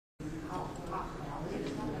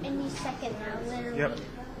me a second now, literally. Yep.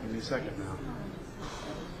 Give me a second now.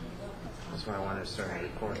 That's why I wanted to start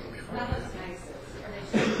recording before.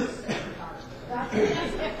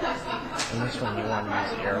 And this one you want to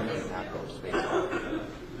use arrow key, not go spacebar.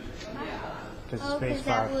 Because Because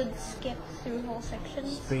that would skip through whole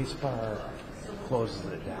sections. Spacebar closes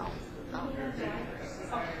it down.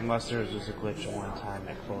 Unless there was just a glitch one time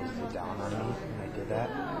that closed it down on me when I did that.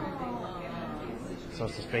 So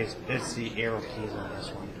it's the arrow keys on this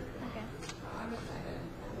one.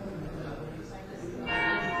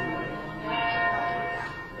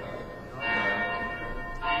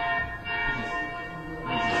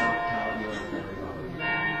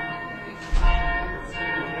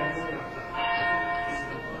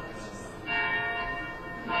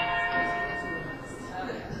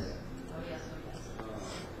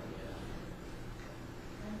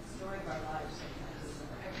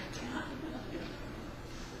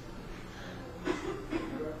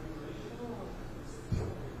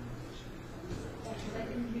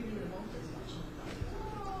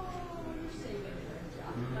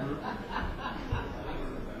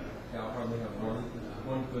 Yeah, I'll probably have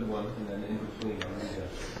one good one, and then in between I'll need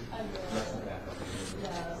to mess it back up.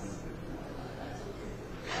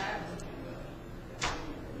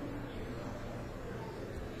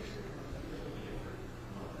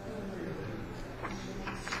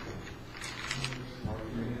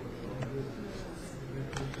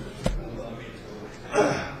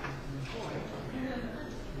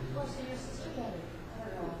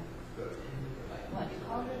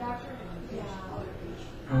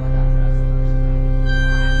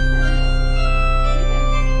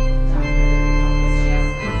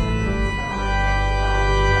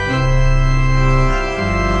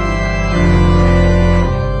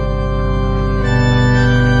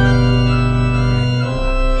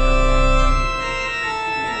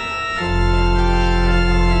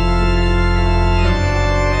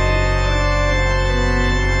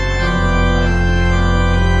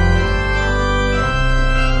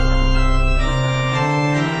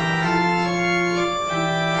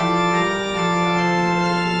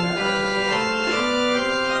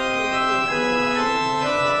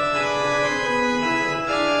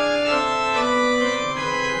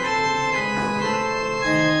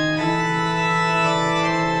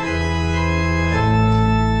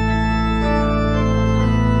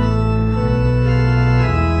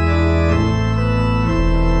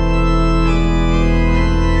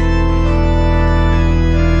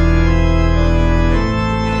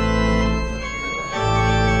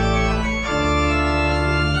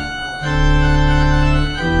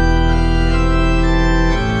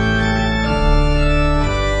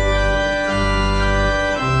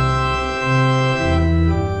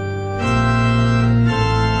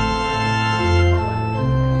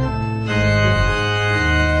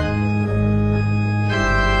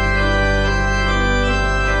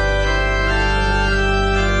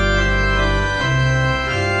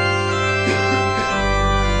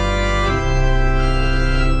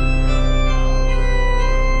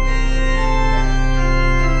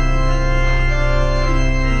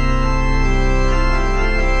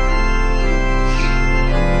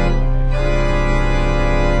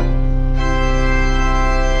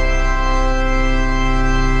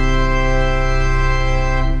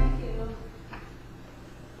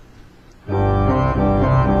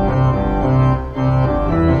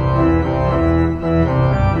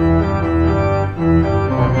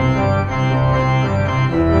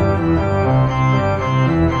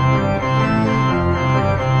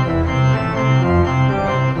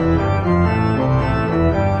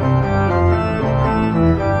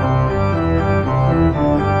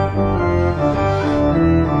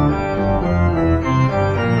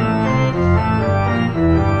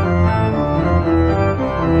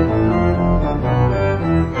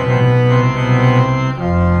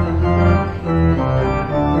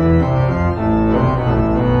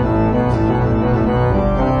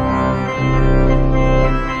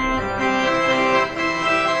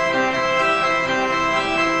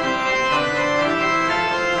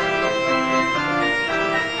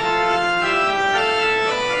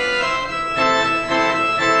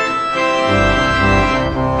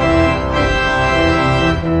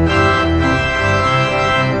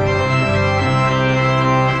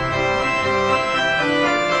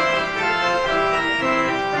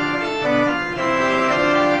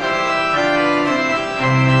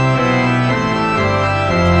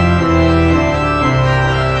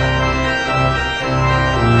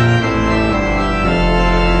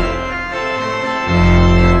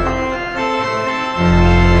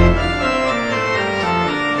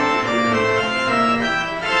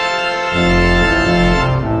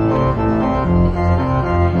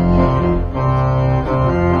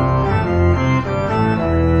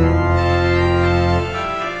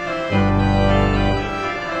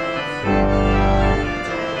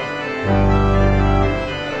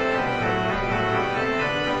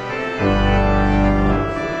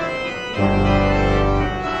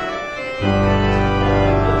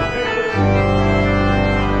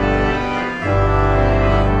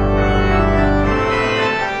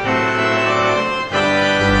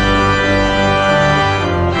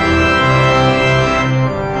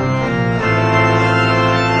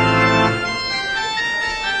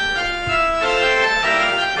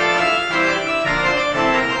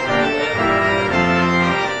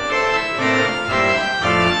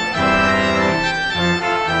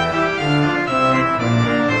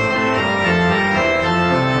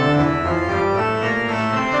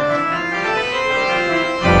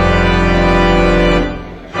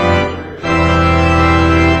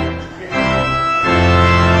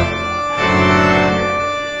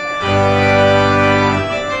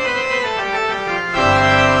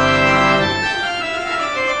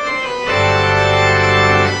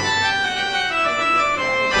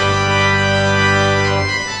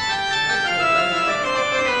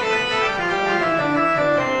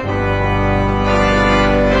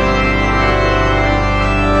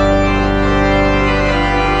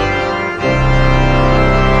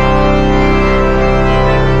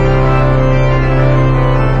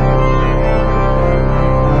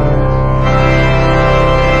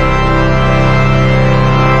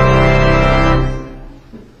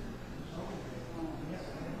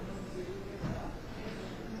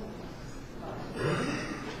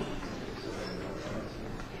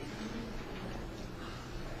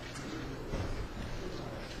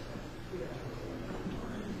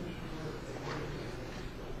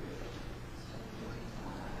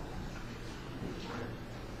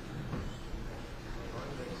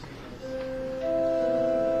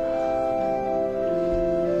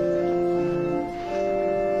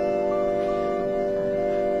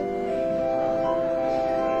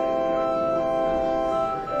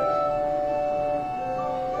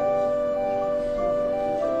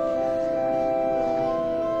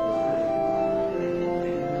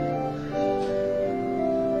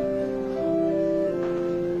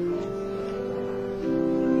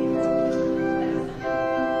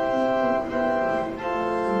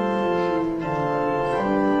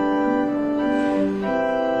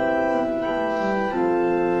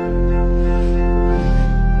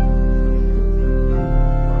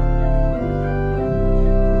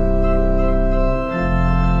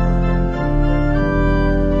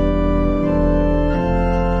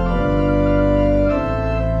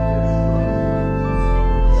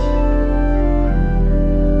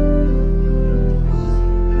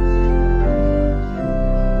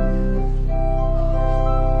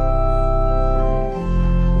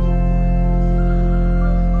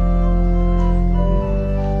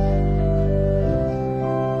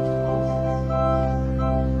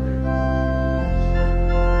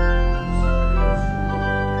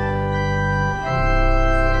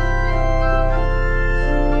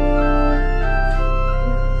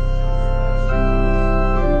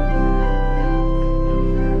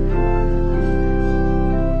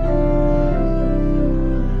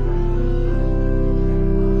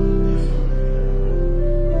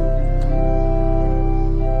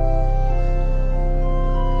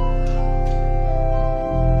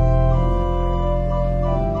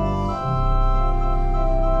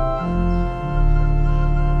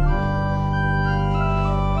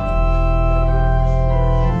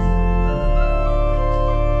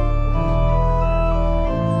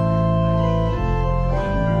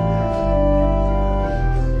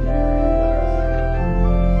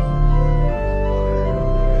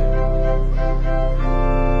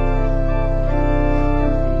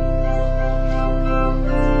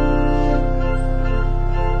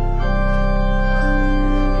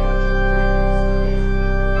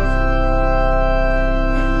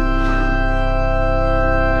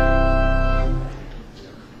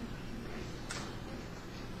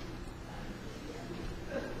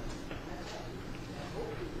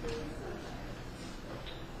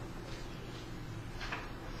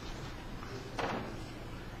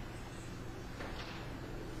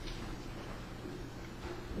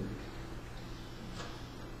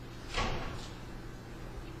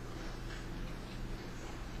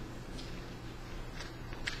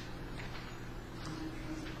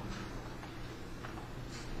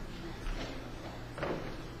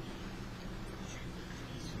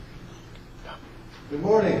 Good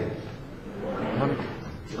morning.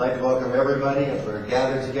 I'd like to welcome everybody as we're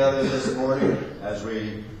gathered together this morning, as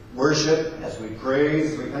we worship, as we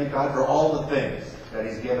praise, we thank God for all the things that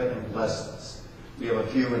He's given and blessed us. We have a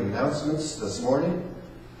few announcements this morning.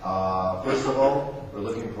 First of all, we're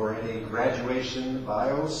looking for any graduation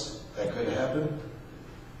bios that could happen.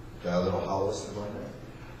 Got a little howl list going there.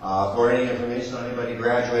 For any information on anybody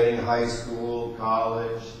graduating high school,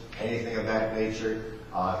 college, anything of that nature,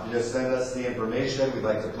 if you just send us the information, we'd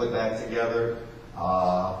like to put that together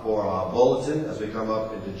for a bulletin as we come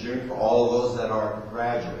up into June for all of those that are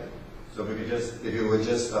graduating. So if you would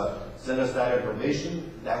just send us that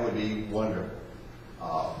information, that would be wonderful.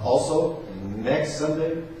 Also, next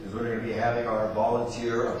Sunday is we're going to be having our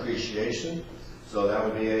volunteer appreciation. So that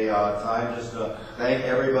would be a time just to thank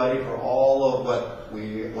everybody for all of what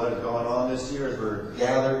has gone on this year as we're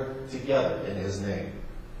gathered together in His name.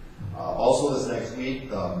 Also this next week,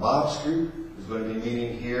 the MOPS group is going to be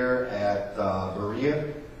meeting here at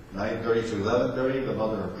Berea, 9:30 to 11:30, the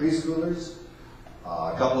Mother of Preschoolers.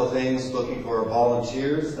 A couple of things, looking for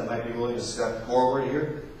volunteers that might be willing to step forward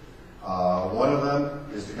here. One of them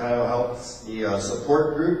is to kind of help the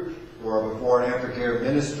support group for a before and after care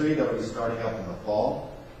ministry that will be starting up in the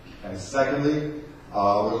fall. And secondly,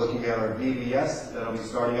 we're looking at our VBS that will be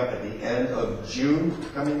starting up at the end of June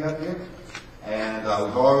coming up here. And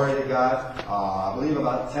we've already got, I believe,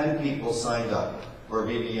 about 10 people signed up for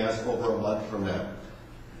VBS over a month from now.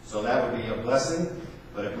 So that would be a blessing.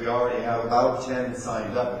 But if we already have about 10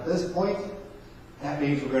 signed up at this point, that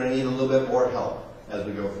means we're going to need a little bit more help as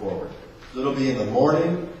we go forward. So it'll be in the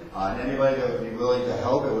morning. And anybody that would be willing to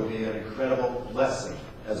help, it would be an incredible blessing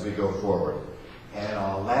as we go forward. And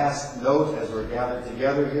last note, as we're gathered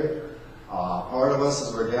together here, part of us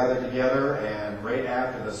as we're gathered together, and right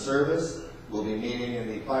after the service, we'll be meeting in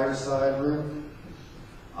the fireside room.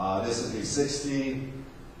 This is the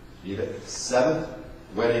 67th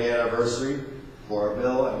wedding anniversary for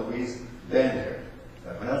Bill and Louise Bender.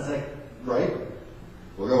 Did I pronounce that right?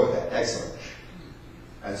 We'll go with that. Excellent.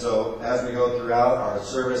 And so, as we go throughout our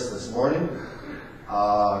service this morning,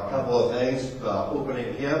 a couple of things.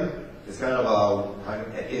 Opening hymn is kind of a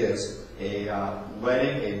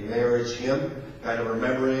wedding, a marriage hymn, kind of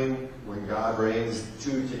remembering when God brings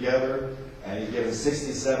two together, and He's given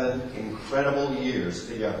 67 incredible years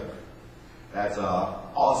together. That's an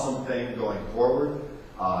awesome thing going forward.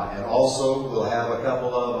 And also, we'll have a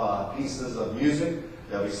couple of pieces of music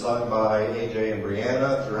that will be sung by AJ and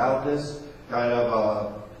Brianna throughout this, kind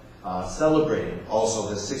of celebrating also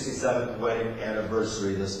the 67th wedding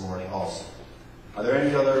anniversary this morning also. Are there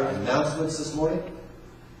any other announcements this morning?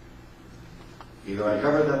 Either I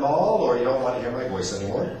covered them all, or you don't want to hear my voice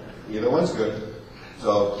anymore. Either one's good.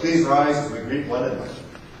 So please rise as we greet one another.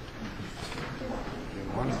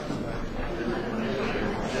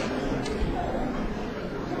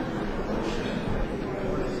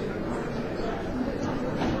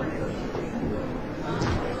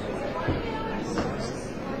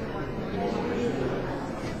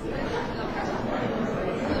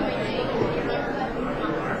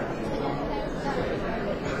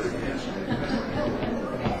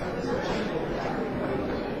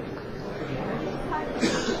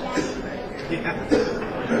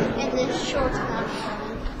 And then short one.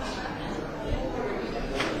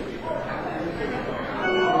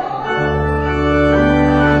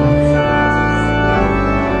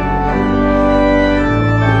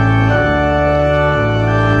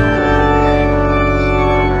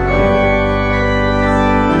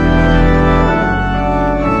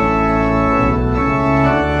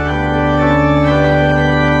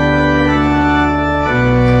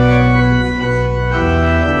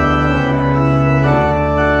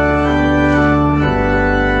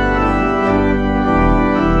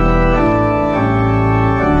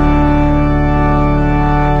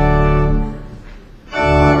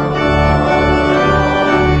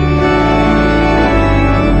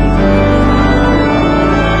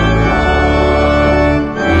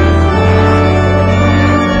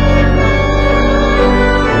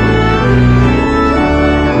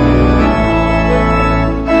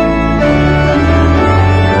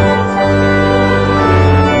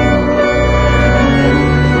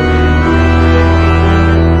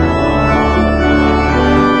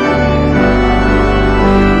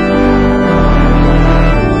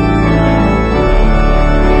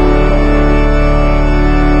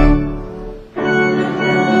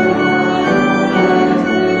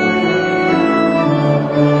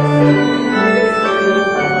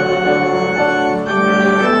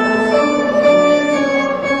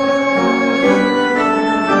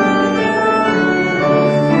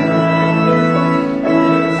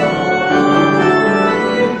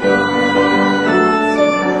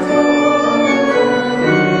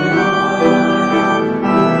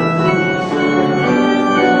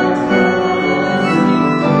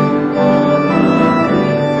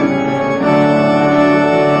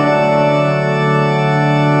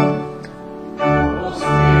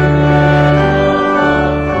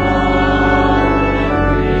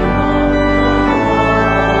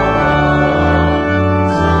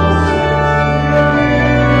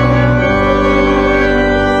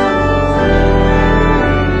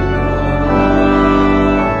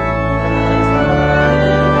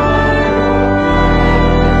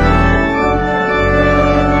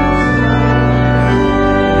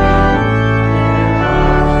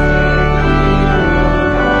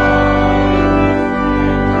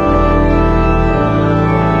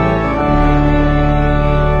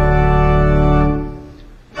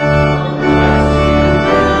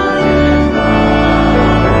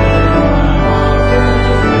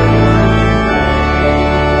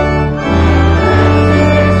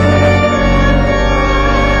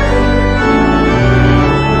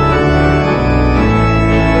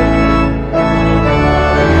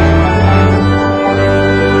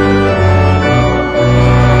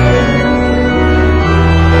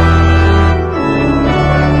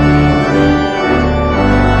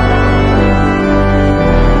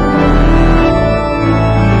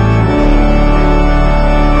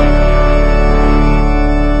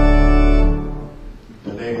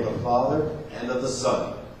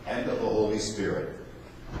 Son, and of the Holy Spirit.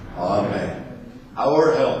 Amen.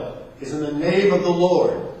 Our help is in the name of the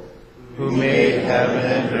Lord, who made heaven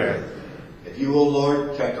and earth. If you, O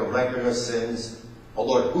Lord, kept a record of sins, O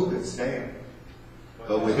Lord, who could stand?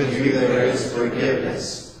 But with you there is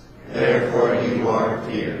forgiveness, therefore you are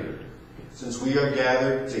feared. Since we are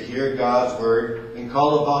gathered to hear God's word and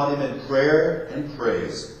call upon him in prayer and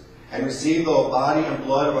praise, and receive the body and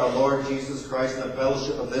blood of our Lord Jesus Christ in the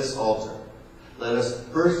fellowship of this altar, let us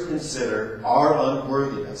first consider our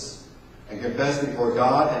unworthiness and confess before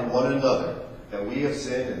God and one another that we have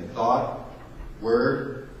sinned in thought,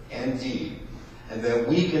 word, and deed, and that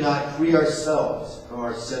we cannot free ourselves from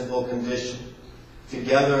our sinful condition.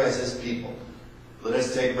 Together as his people, let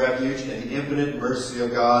us take refuge in the infinite mercy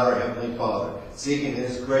of God, our Heavenly Father, seeking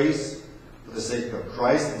his grace for the sake of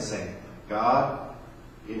Christ and saying, God,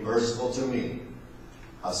 be merciful to me,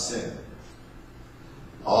 a sinner.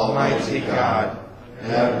 Almighty God,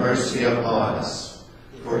 have mercy upon us.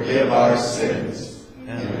 Forgive our sins,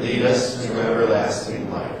 and lead us to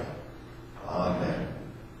everlasting life. Amen.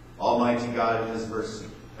 Almighty God, in his mercy,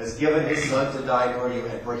 has given his Son to die for you,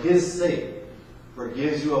 and for his sake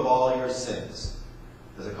forgives you of all your sins.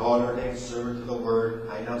 As a called and ordained servant to the word,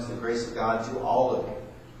 I announce the grace of God to all of you.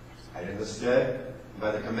 And in the stead,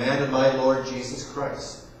 by the command of my Lord Jesus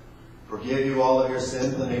Christ, forgive you all of your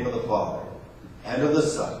sins in the name of the Father, and of the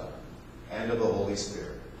Son, and of the Holy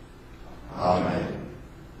Spirit. Amen.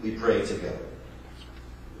 We pray together.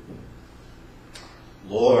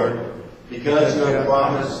 Lord, because you have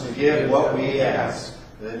promised to give what we ask,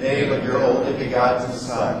 in the name of your only begotten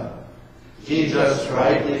Son, teach us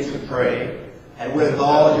rightly to pray, and with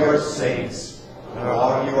all your saints,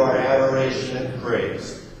 offer you our adoration and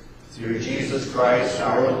praise. Through Jesus Christ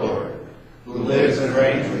our Lord, who lives and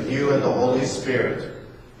reigns with you in the Holy Spirit,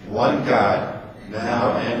 one God,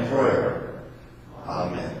 now and forever.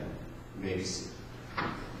 Amen. You may be seated.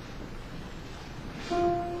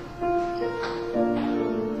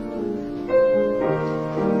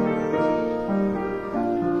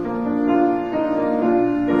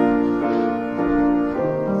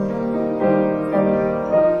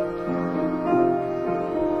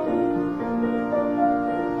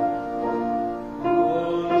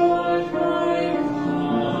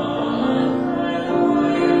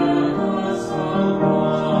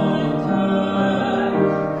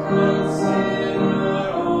 Consider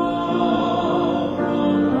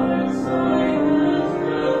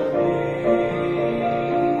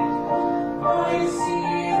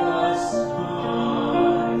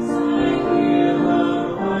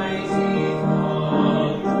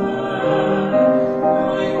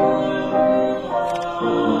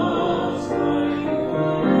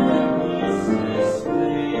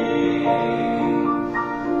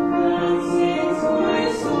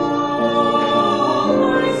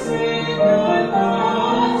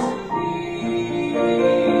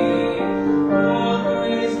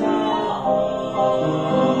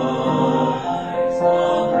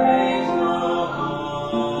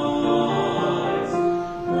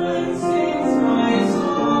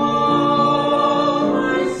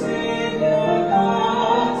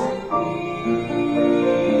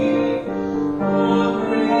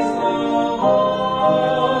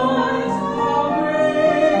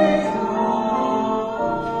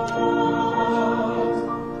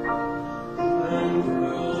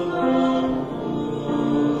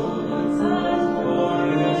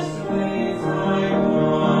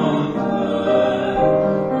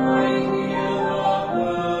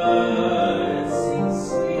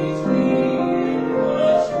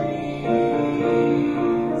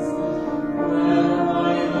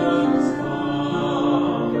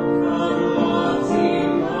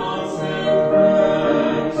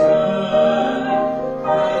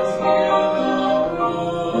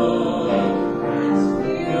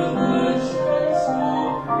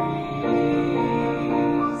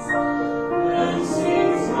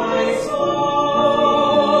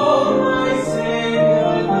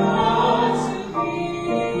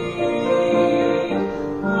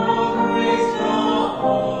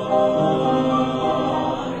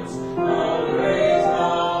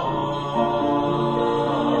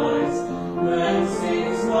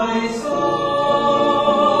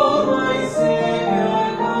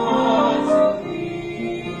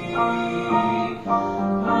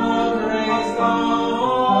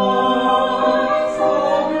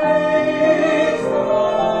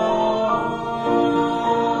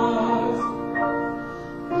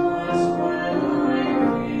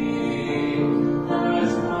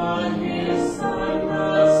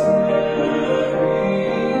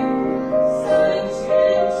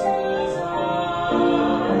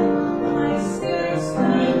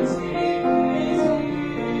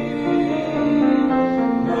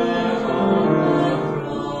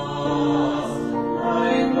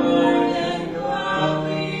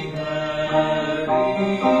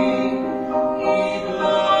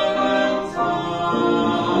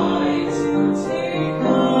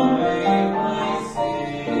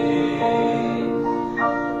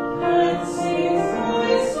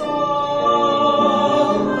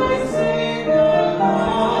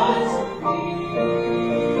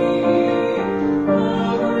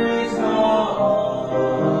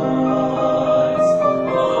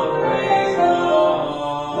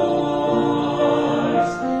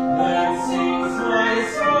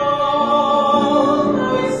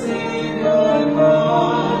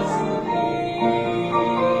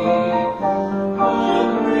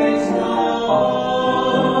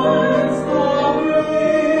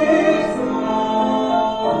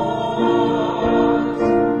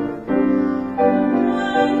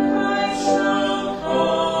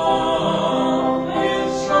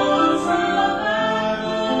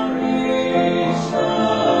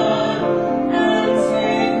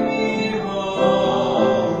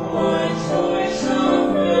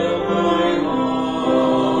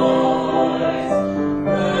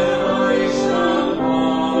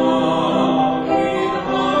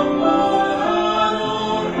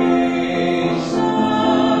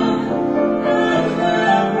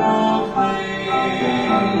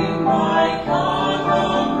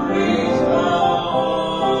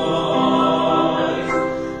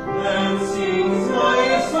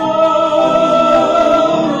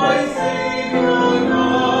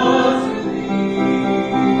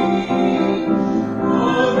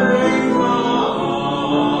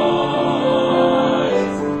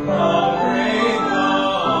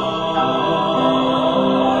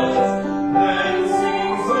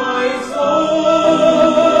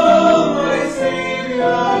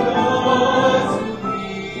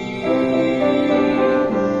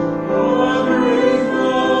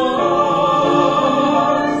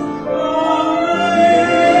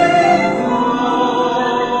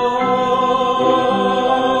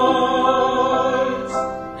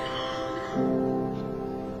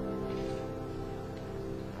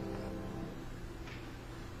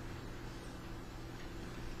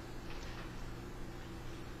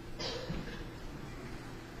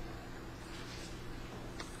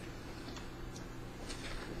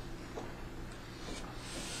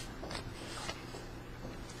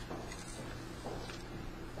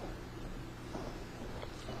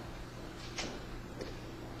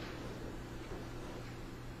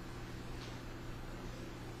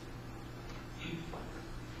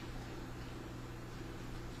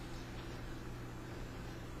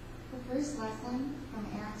First lesson from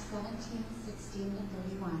Acts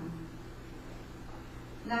 17:16-31.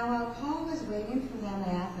 Now while Paul was waiting for them at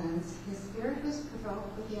Athens, his spirit was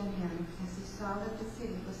provoked within him as he saw that the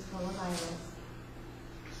city was full of idols.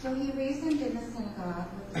 So he reasoned in the synagogue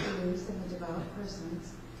with the Jews and the devout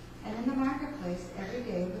persons, and in the marketplace every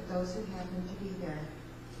day with those who happened to be there.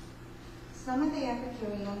 Some of the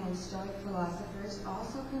Epicurean and Stoic philosophers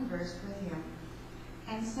also conversed with him,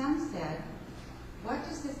 and some said, "What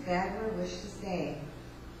does this babbler wish to say?"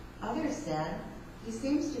 Others said, "He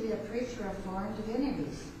seems to be a preacher of foreign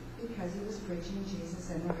divinities," because he was preaching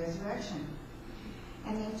Jesus and the resurrection.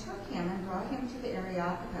 And they took him and brought him to the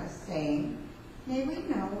Areopagus, saying, "May we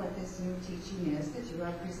know what this new teaching is that you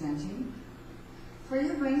are presenting? For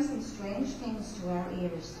you bring some strange things to our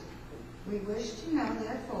ears. We wish to know,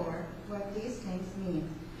 therefore, what these things mean."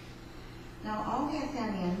 Now all the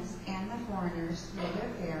Athenians and the foreigners who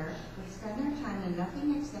lived there would spend their time in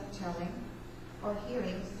nothing except telling or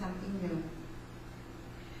hearing something new.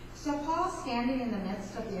 So Paul, standing in the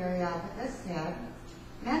midst of the Areopagus, said,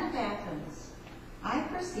 "Men of Athens, I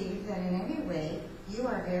perceive that in every way you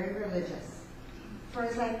are very religious. For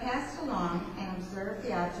as I passed along and observed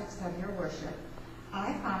the objects of your worship,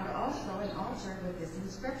 I found also an altar with this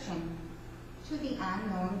inscription, 'To the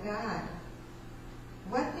unknown God.'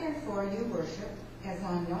 What therefore you worship as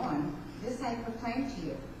unknown, this I proclaim to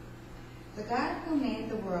you. The God who made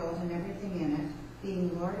the world and everything in it,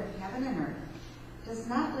 being Lord of heaven and earth, does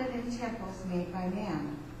not live in temples made by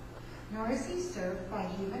man, nor is he served by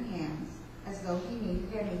human hands as though he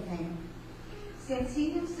needed anything, since he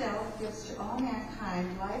himself gives to all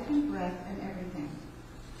mankind life and breath and everything,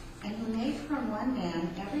 and who made from one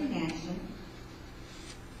man every nation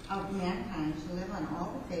of mankind to live on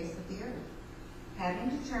all the face of the earth, having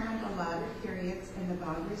determined allotted periods and the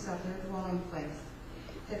boundaries of their dwelling place,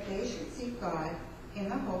 that they should seek God in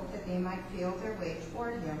the hope that they might feel their way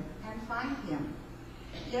toward him and find him.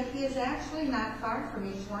 Yet he is actually not far from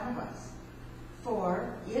each one of us.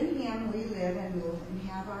 For in him we live and move and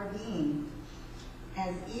have our being,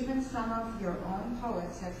 as even some of your own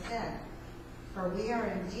poets have said, for we are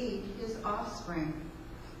indeed his offspring.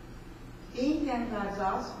 Being then God's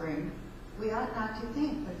offspring, we ought not to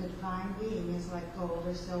think that the divine being is like gold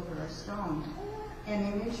or silver or stone, an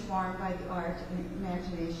image formed by the art and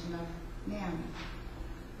imagination of man.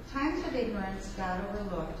 The times of ignorance God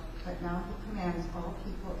overlooked, but now he commands all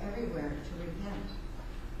people everywhere to repent,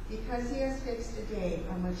 because he has fixed a day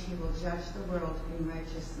on which he will judge the world in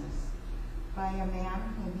righteousness, by a man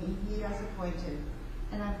whom he has appointed,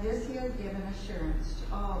 and of this he has given assurance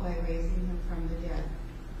to all by raising him from the dead.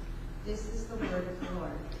 This is the word of the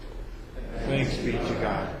Lord. Thanks be to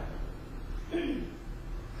God.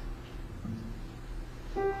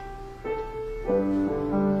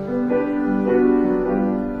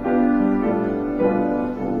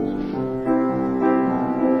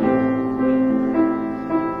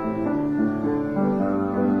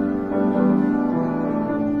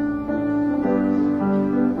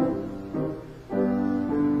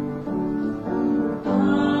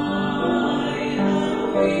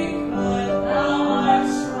 Weak, but thou art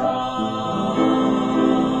strong.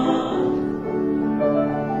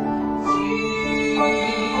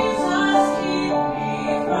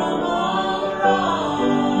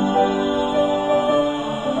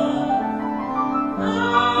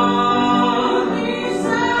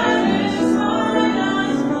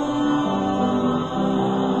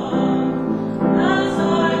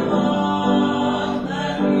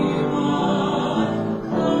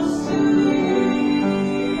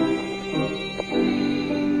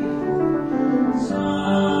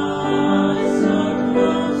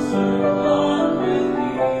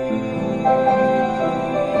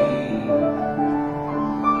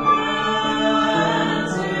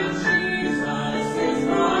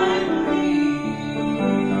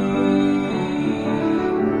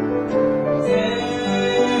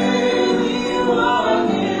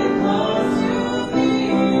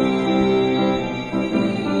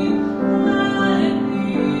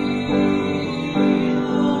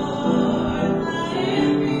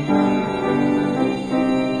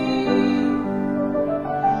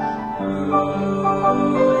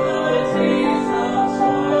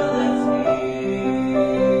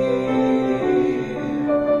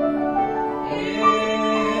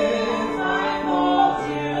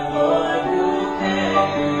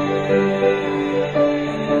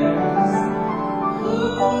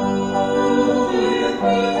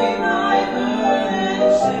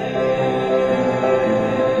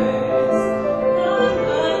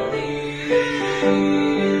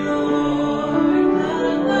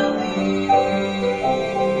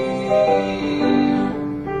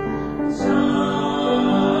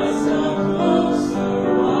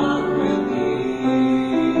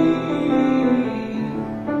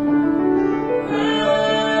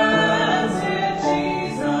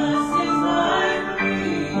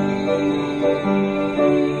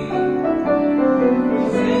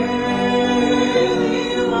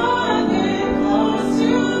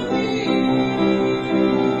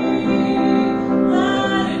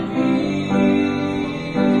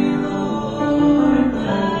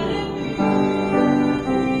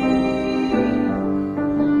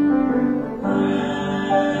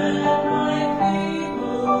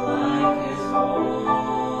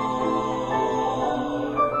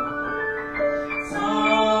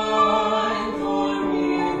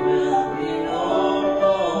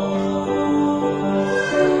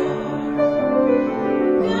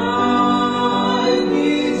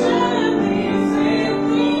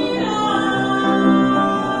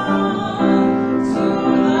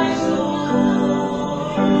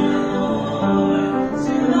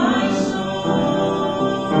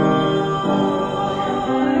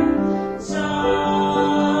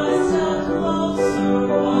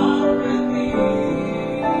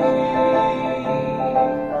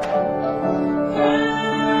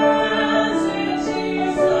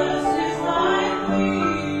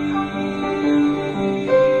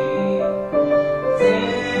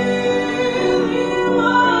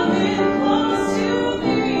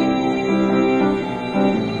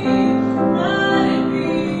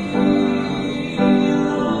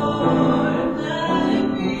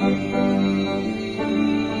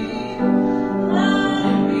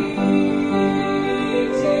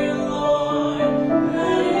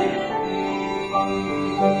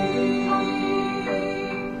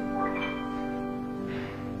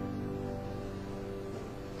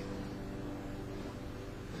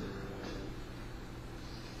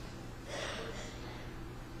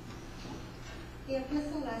 The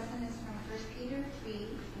epistle lesson is from 1 Peter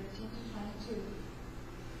 3:13-22.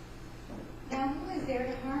 Now who is there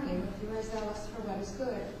to harm you if you are zealous for what is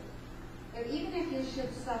good? But even if you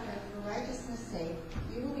should suffer for righteousness' sake,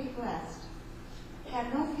 you will be blessed.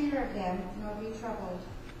 Have no fear of them, nor be troubled,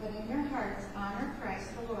 but in your hearts honor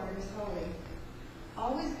Christ the Lord as holy,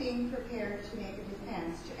 always being prepared to make a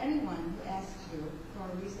defense to anyone who asks you for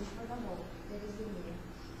a reason for the hope that is in you.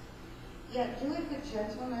 Yet do it with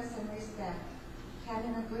gentleness and respect,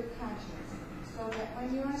 having a good conscience, so that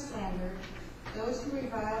when you are slandered, those who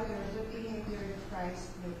revile your good behavior in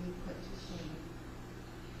Christ may be put to shame.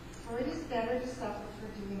 For it is better to suffer for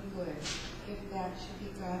doing good, if that should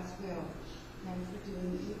be God's will, than for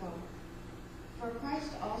doing evil. For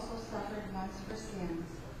Christ also suffered once for sins,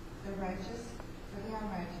 the righteous for the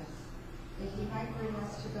unrighteous, that he might bring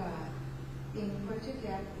us to God, being put to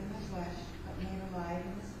death in the flesh, but made alive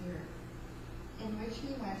in the Spirit, in which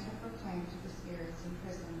he went and proclaimed to the spirits in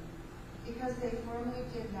prison, because they formerly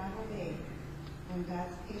did not obey, when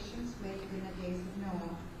God's patience waited in the days of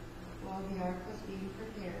Noah, while the ark was being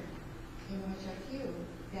prepared, in which a few,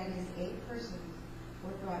 that is 8 persons,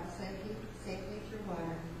 were brought safely through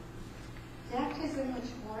water. Baptism, which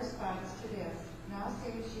corresponds to this, now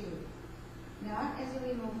saves you, not as a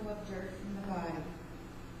removal of dirt from the body,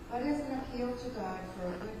 but as an appeal to God for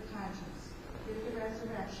a good conscience through the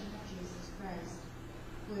resurrection of Jesus Christ,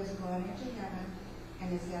 who has gone into heaven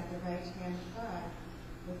and is at the right hand of God,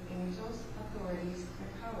 with angels, authorities, and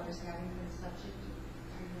powers having been subject to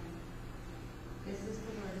him. This is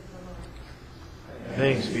the word of the Lord.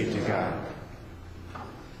 Thanks be to God.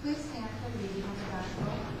 Please stand for the reading of the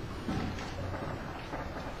Gospel.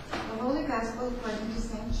 The Holy Gospel according to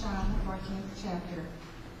St. John, the 14th chapter.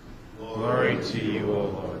 Glory to you, O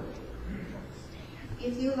Lord.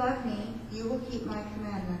 If you love me, you will keep my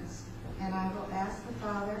commandments, and I will ask the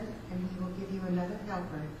Father, and he will give you another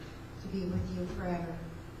helper to be with you forever.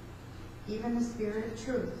 Even the Spirit of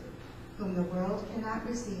truth, whom the world cannot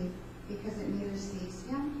receive, because it neither sees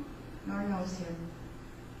him nor knows him.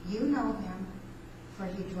 You know him, for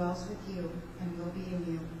he dwells with you and will be in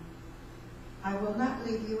you. I will not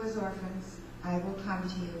leave you as orphans, I will come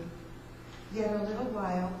to you. Yet a little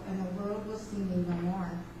while, and the world will see me no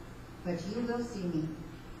more, but you will see me.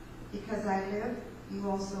 Because I live, you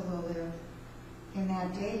also will live. In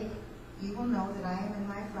that day, you will know that I am in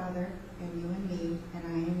my Father, and you in me, and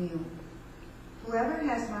I in you. Whoever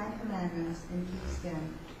has my commandments and keeps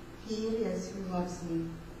them, he it is who loves me.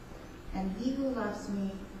 And he who loves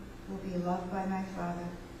me will be loved by my Father,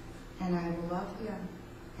 and I will love him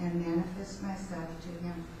and manifest myself to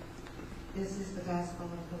him. This is the gospel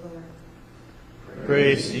of the Lord.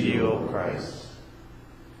 Praise to you, O Christ.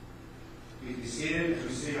 Please be seated as we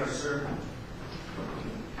sing our sermon.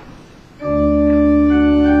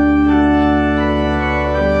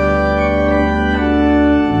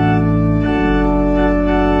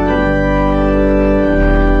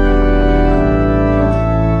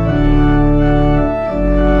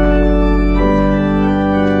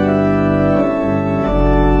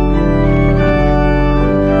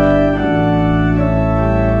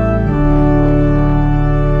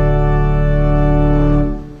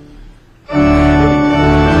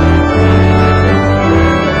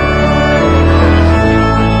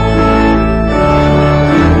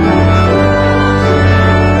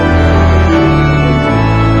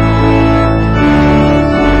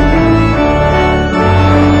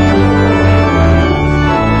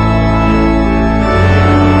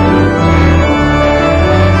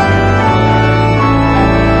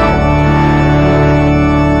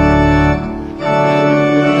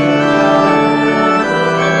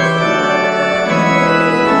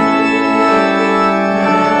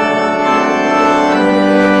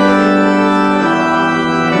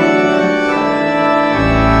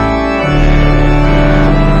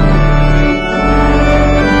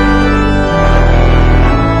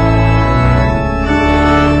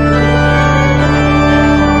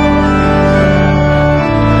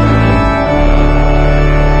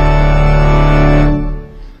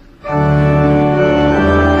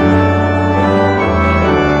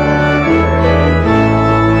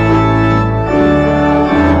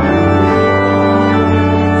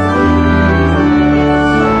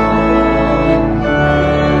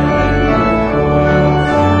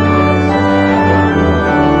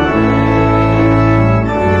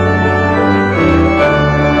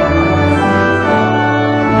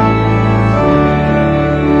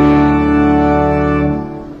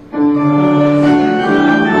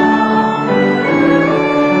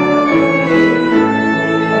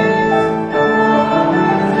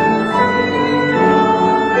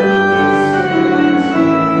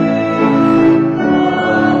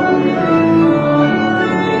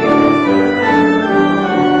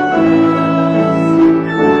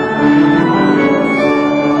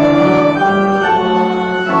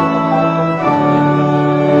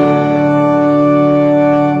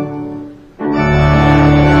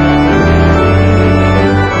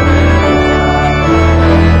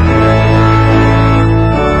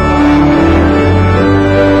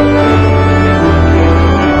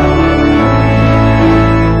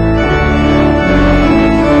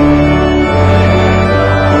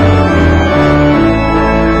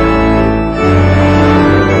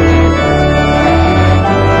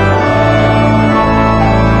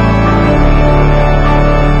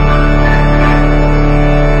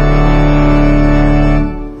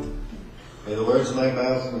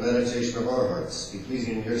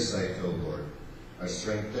 sight, O Lord, our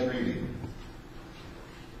strength and redeemer.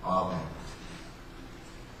 Amen.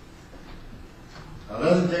 Now, it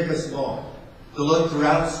doesn't take us long to look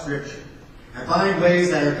throughout Scripture and find ways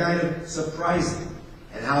that are kind of surprising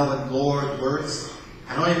in how the Lord works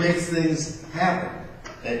and how He makes things happen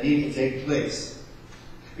that need to take place.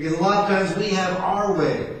 Because a lot of times we have our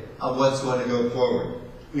way of what's going to go forward.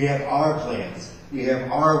 We have our plans. We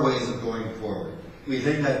have our ways of going forward. We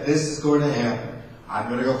think that this is going to happen. I'm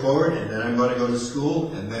going to go forward, and then I'm going to go to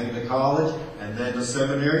school, and then to college, and then to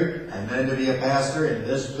seminary, and then to be a pastor in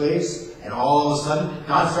this place. And all of a sudden,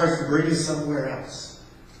 God starts to bring you somewhere else.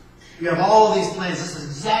 You have all of these plans. This is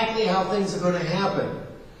exactly how things are going to happen.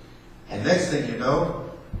 And next thing you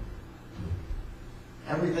know,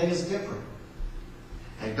 everything is different.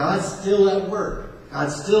 And God's still at work.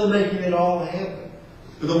 God's still making it all happen.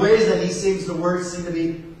 But the ways that He seems to work seem to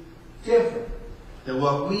be different than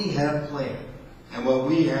what we have planned and what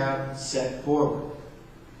we have set forward.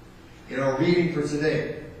 In our reading for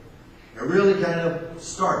today, it really kind of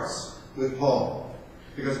starts with Paul.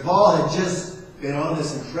 Because Paul had just been on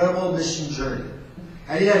this incredible mission journey.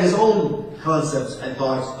 And he had his own concepts and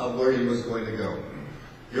thoughts of where he was going to go.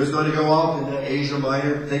 He was going to go off into Asia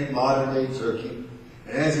Minor, think modern-day Turkey.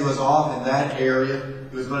 And as he was off in that area,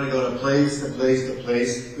 he was going to go to place to place to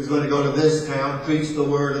place. He was going to go to this town, preach the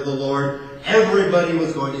word of the Lord. Everybody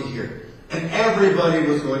was going to hear. And everybody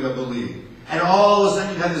was going to believe. And all of a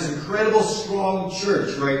sudden, you had this incredible, strong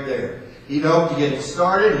church right there. He'd hope to get it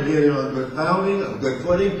started and get it on good founding, on good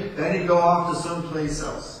footing. Then he'd go off to someplace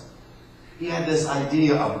else. He had this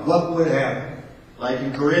idea of what would happen. Like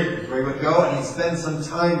in Corinth, where he would go and he'd spend some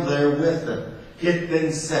time there with them. Get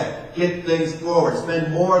things set. Get things forward.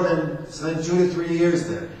 Spend 2 to 3 years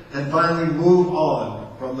there. And finally move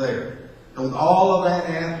on from there. And with all of that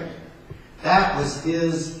happening, that was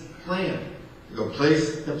his plan. To go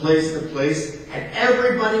place to place to place, and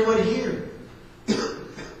everybody would hear.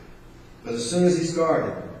 But as soon as he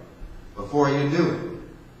started, before he knew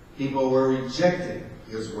it, people were rejecting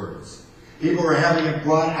his words. People were having him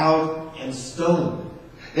brought out and stoned.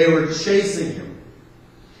 They were chasing him.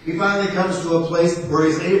 He finally comes to a place where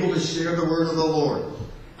he's able to share the word of the Lord.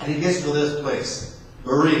 And he gets to this place,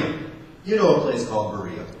 Berea. You know a place called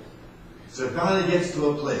Berea. So he finally gets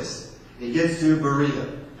to a place. He gets to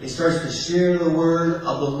Berea. He starts to share the word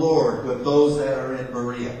of the Lord with those that are in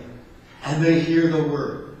Berea. And they hear the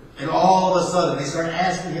word. And all of a sudden, they start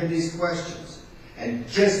asking him these questions. And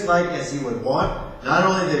just like as he would want, not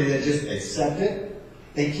only did they just accept it,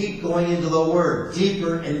 they keep going into the word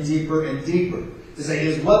deeper and deeper and deeper. To say,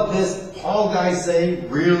 is what this Paul guy saying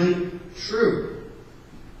really true?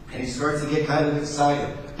 And he starts to get kind of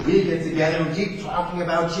excited. We get together and keep talking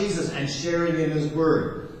about Jesus and sharing in his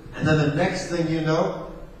word. And then the next thing you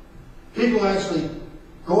know, people are actually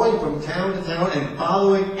going from town to town and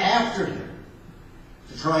following after him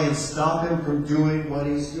to try and stop him from doing what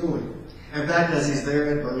he's doing. In fact, as he's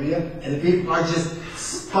there at Berea, and the people are just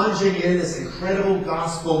sponging in this incredible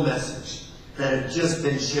gospel message that had just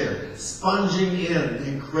been shared, sponging in the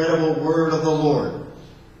incredible word of the Lord.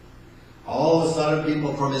 All of a sudden,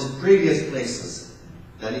 people from his previous places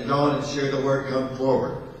that he'd gone and shared the word come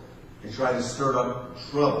forward and try to stir up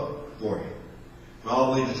trouble for him.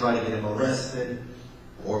 Probably to try to get him arrested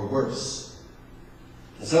or worse.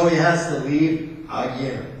 And so he has to leave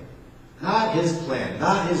again. Not his plan,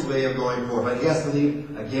 not his way of going forward, but he has to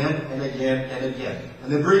leave again and again and again.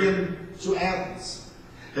 And they bring him to Athens.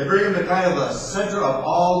 They bring him to kind of the center of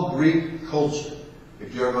all Greek culture,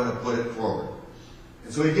 if you're going to put it forward.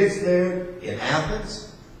 And so he gets there in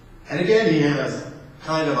Athens, and again he has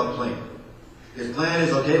kind of a plan. His plan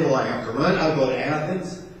is, okay, well I have to run, I'll go to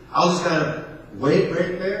Athens, I'll just kind of wait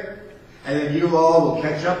right there, and then you all will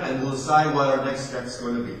catch up and we'll decide what our next step is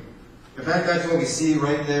going to be. In fact, that's what we see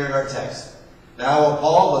right there in our text. Now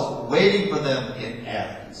Paul was waiting for them in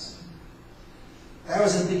Athens. That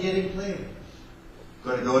was his beginning plan.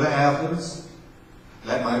 Going to go to Athens,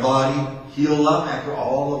 let my body heal up after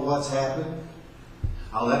all of what's happened.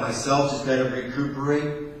 I'll let myself just kind of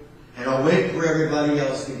recuperate, and I'll wait for everybody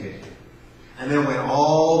else to get here. And then when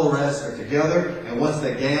all the rest are together, and once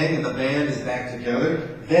the gang and the band is back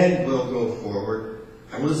together, then we'll go forward,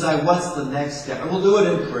 and we'll decide what's the next step. And we'll do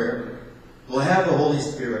it in prayer. We'll have the Holy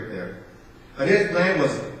Spirit there. But his plan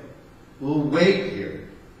was, we'll wait here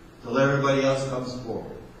till everybody else comes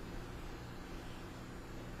forward.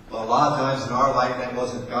 Well, a lot of times in our life, that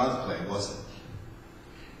wasn't God's plan, was it?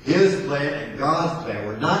 His plan and God's plan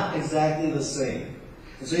were not exactly the same.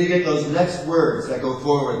 And so you get those next words that go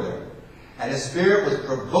forward there. And his spirit was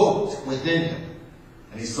provoked within him.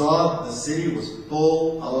 And he saw the city was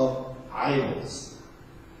full of idols.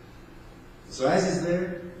 So as he's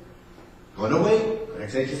there, going to wait, going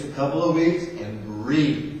to take just a couple of weeks and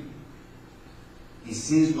read. He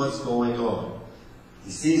sees what's going on.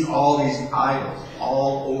 He sees all these idols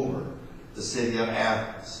all over the city of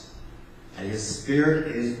Athens. And his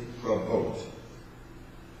spirit is provoked.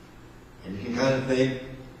 And you can kind of think,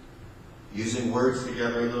 using words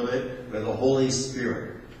together a little bit, where the Holy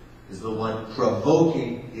Spirit is the one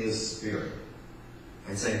provoking his spirit.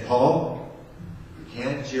 And saying, Paul, you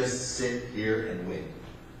can't just sit here and wait.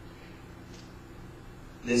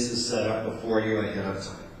 This is set up before you ahead of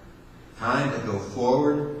time. Time to go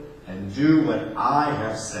forward and do what I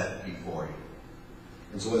have set before you.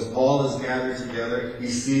 And so as Paul is gathered together, he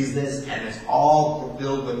sees this, and it's all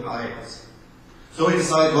filled with idols. So he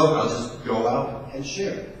decides, well, I'll just go out and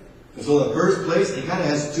share it. And so the first place, he kind of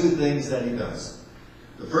has two things that he does.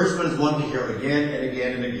 The first one is one to hear again and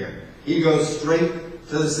again and again. He goes straight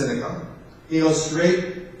to the synagogue. He goes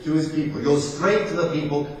straight to his people. He goes straight to the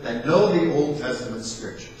people that know the Old Testament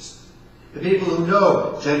scriptures. The people who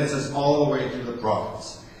know Genesis all the way through the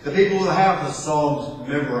prophets. The people who have the Psalms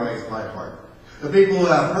memorized by heart. The people who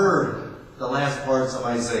have heard the last parts of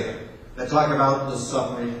Isaiah that talk about the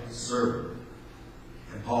suffering servant.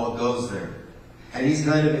 And Paul goes there. And he's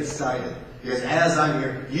kind of excited. Because as I'm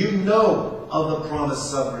here, you know of the promised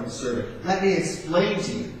suffering servant. Let me explain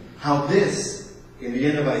to you how this, in the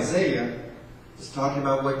end of Isaiah, is talking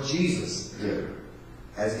about what Jesus did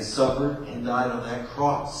as he suffered and died on that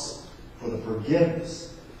cross for the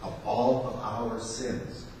forgiveness of all of our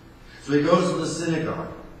sins. So he goes to the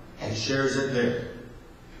synagogue and shares it there.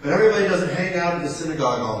 But everybody doesn't hang out in the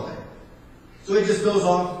synagogue all day. So he just goes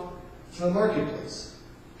off to the marketplace.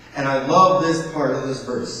 And I love this part of this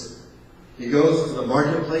verse. He goes to the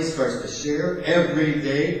marketplace, starts to share every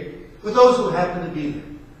day with those who happen to be there.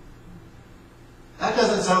 That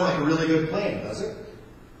doesn't sound like a really good plan, does it?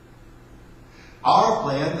 Our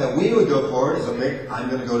plan that we would go forward is, okay, I'm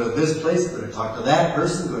going to go to this place, I'm going to talk to that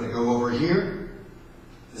person, I'm going to go over here.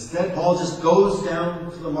 Instead, Paul just goes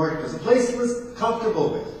down to the marketplace, a place he was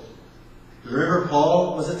comfortable with. You remember,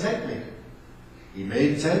 Paul was a tent maker. He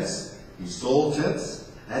made tents, he sold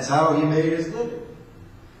tents. That's how he made his living.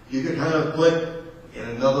 You could kind of put, in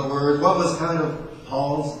another word, what was kind of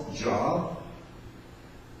Paul's job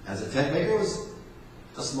as a tent maker? Was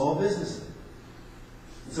a small business.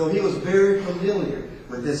 And so he was very familiar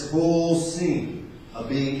with this whole scene of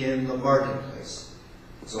being in the marketplace.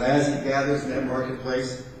 So as he gathers in that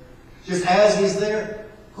marketplace, just as he's there,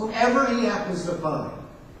 whomever he happens to find,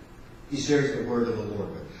 he shares the word of the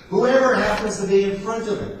Lord with. Whoever happens to be in front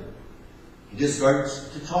of him, he just starts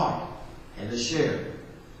to talk and to share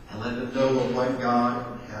and let them know of what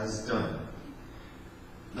God has done.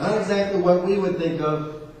 Not exactly what we would think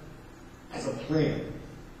of as a plan,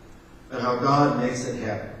 but how God makes it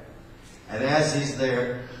happen. And as he's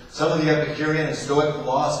there, some of the Epicurean and Stoic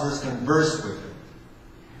philosophers conversed with him.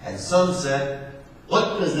 And some said,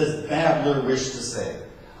 what does this babbler wish to say?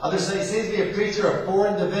 Others say he seems to be a preacher of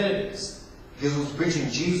foreign divinities. He was preaching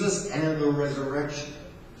Jesus and the resurrection.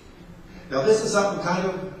 Now this is something kind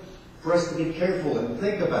of for us to be careful and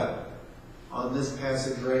think about on this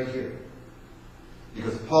passage right here.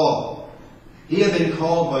 Because Paul, he had been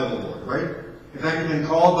called by the Lord, right? In fact, he had been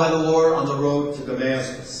called by the Lord on the road to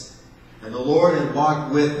Damascus. And the Lord had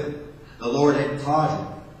walked with him. The Lord had taught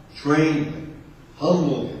him, trained him,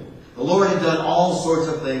 humbled him. The Lord had done all sorts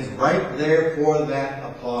of things right there for that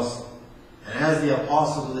apostle. And as the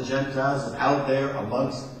apostle to the Gentiles is out there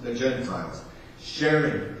amongst the Gentiles,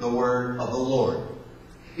 sharing the word of the Lord,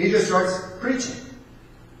 he just starts preaching.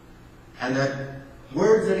 And that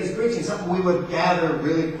words that he's preaching, something we would gather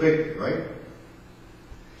really quickly, right?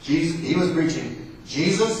 He was preaching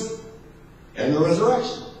Jesus and the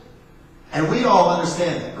resurrection. And we all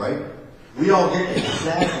understand that, right? We all get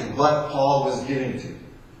exactly what Paul was getting to.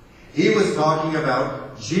 He was talking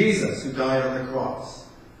about Jesus who died on the cross.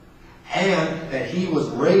 And that he was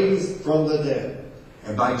raised from the dead.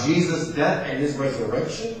 And by Jesus' death and his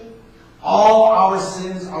resurrection, all our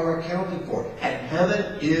sins are accounted for. And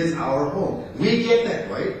heaven is our home. We get that,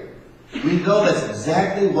 right? We know that's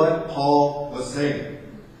exactly what Paul was saying.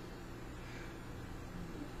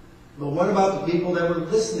 But what about the people that were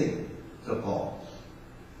listening to Paul?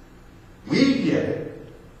 We get it.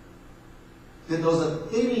 Did those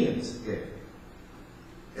Athenians get it?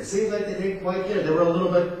 It seems like they didn't quite get it. They were a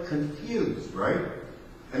little bit confused, right?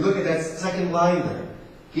 And look at that second line there.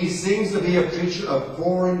 He seems to be a preacher of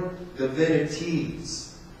foreign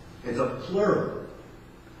divinities. It's a plural.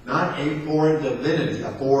 Not a foreign divinity,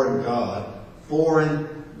 a foreign god.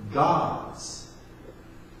 Foreign gods.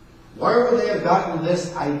 Where would they have gotten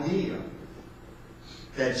this idea?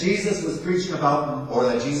 that Jesus was preaching about, or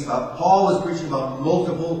that Paul was preaching about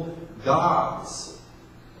multiple gods.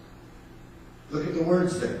 Look at the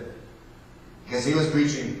words there. Because he was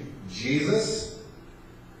preaching Jesus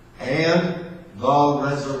and the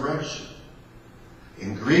resurrection.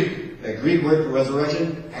 In Greek, the Greek word for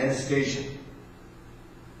resurrection, anesthesia.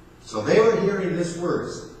 So they were hearing these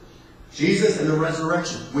words, Jesus and the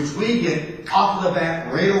resurrection, which we get off the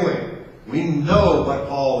bat right away. We know what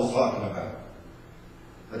Paul was talking about.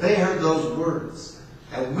 But they heard those words.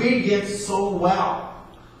 And we get so well.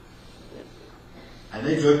 And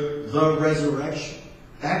they took the resurrection.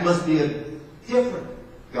 That must be a different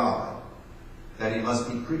God that he must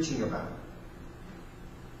be preaching about.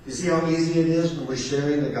 You see how easy it is when we're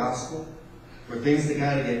sharing the gospel? For things to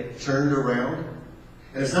kind of get turned around?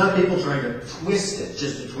 And it's not people trying to twist it,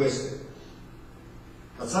 just to twist it.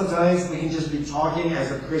 But sometimes we can just be talking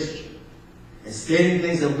as a Christian and stating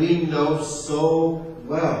things that we know so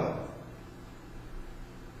well.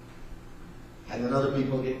 And then other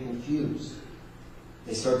people get confused.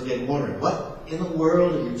 They start to get wondering, what in the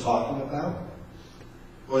world are you talking about?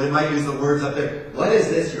 Or they might use the words up there, what is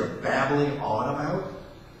this you're babbling on about?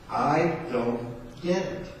 I don't get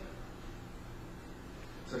it.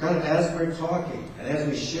 So kind of as we're talking, and as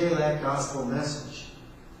we share that gospel message,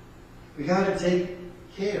 we got to take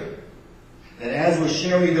care that as we're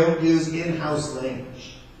sharing, we don't use in-house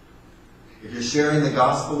language. If you're sharing the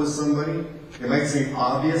gospel with somebody, it might seem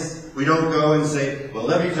obvious. We don't go and say, well,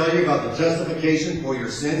 let me tell you about the justification for your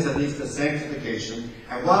sins that leads to sanctification.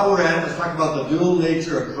 And while we're at it, let's talk about the dual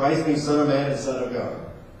nature of Christ being Son of Man and Son of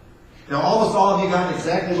God. Now, almost all of you got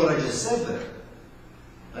exactly what I just said there.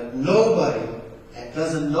 But nobody that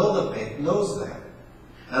doesn't know the faith knows that.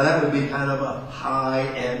 Now, that would be kind of a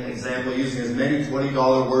high-end example, using as many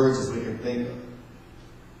 $20 words as we can think of.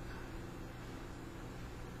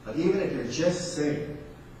 But even if you're just saying,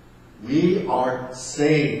 we are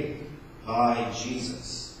saved by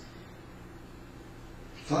Jesus.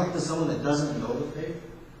 If you talk to someone that doesn't know the faith,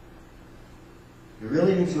 you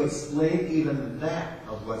really need to explain even that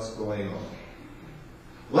of what's going on.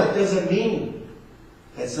 What does it mean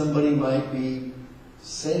that somebody might be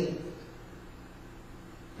saved?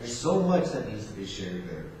 There's so much that needs to be shared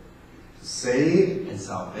there. Saved and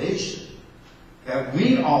salvation that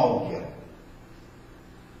we all get.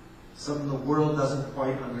 Something the world doesn't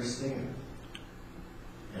quite understand.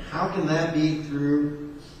 And how can that be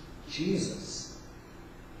through Jesus?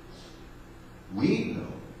 We know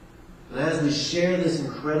that as we share this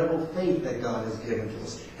incredible faith that God has given to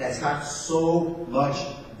us, that's got so much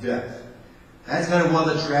depth. That's kind of one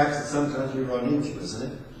of the traps that sometimes we run into,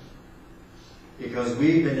 isn't it? Because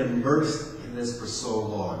we've been immersed in this for so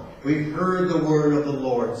long. We've heard the word of the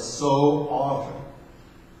Lord so often.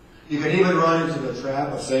 You can even run into the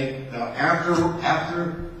trap of saying, now after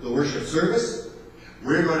the worship service,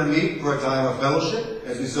 we're going to meet for a time of fellowship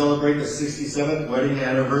as we celebrate the 67th wedding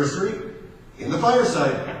anniversary in the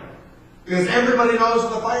fireside room. Because everybody knows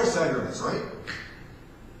what the fireside room is, right?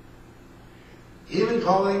 Even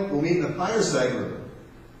calling, we'll meet in the fireside room,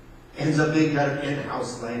 ends up being kind of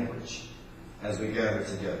in-house language as we gather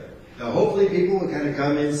together. Now hopefully people will kind of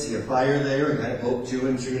come in, see a fire there, and kind of poke 2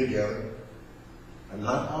 and 2 together. And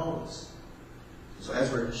not always. So as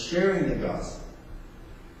we're sharing the gospel,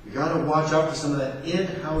 we've got to watch out for some of that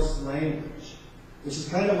in-house language, which is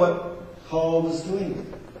kind of what Paul was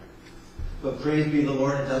doing. But praise be the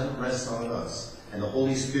Lord, it doesn't rest on us. And the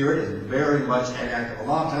Holy Spirit is very much active, a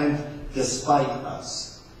lot of times despite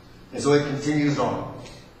us. And so it continues on.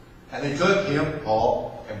 And they took him,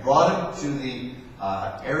 Paul, and brought him to the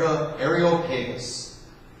Areopagus.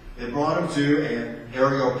 They brought him to an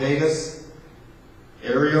Areopagus.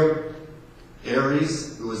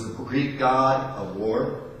 Ares, who was the Greek god of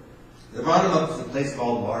war. They brought him up to the place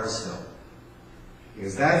called Mars Hill.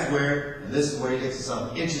 Because that's where, and this is where he gets to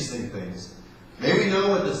some interesting things. May we know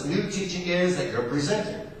what this new teaching is that you're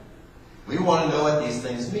presenting. We want to know what these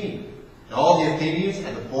things mean. And all the Athenians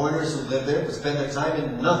and the foreigners who live there would spend their time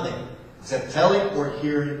in nothing except telling or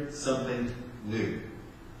hearing something new.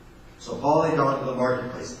 So Paul had gone to the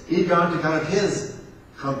marketplace. He'd gone to kind of his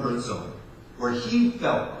comfort zone, where he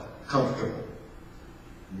felt comfortable.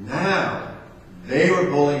 Now, they were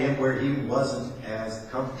bullying him where he wasn't as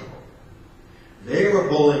comfortable. They were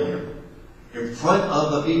bullying him in front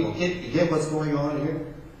of the people. You get what's going on here?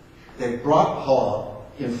 They brought Paul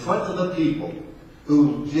in front of the people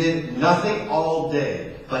who did nothing all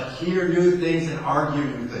day but hear new things and argue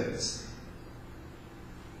new things.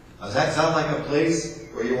 Does that sound like a place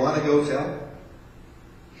where you want to go tell?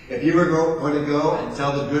 If you were going to go and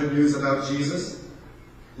tell the good news about Jesus,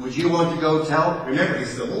 would you want to go tell? Remember,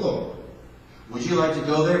 he's still alone. Would you like to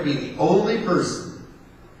go there, be the only person,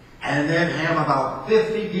 and then have about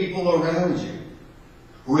 50 people around you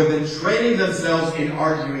who have been training themselves in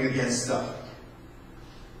arguing against stuff?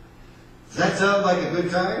 Does that sound like a good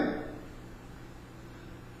time?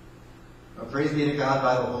 Well, praise be to God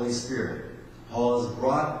by the Holy Spirit. Paul is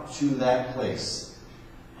brought to that place,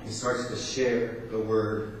 and he starts to share the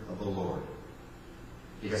word of the Lord.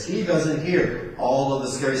 Because he doesn't hear all of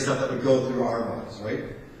the scary stuff that would go through our minds, right?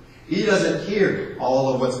 He doesn't hear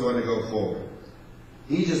all of what's going to go forward.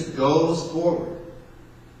 He just goes forward.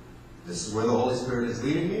 This is where the Holy Spirit is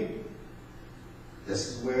leading me. This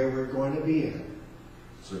is where we're going to be in.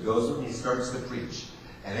 So he goes and he starts to preach.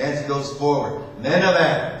 And as he goes forward, men of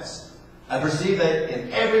Athens, I perceive that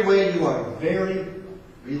in every way you are very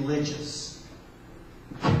religious.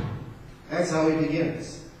 That's how he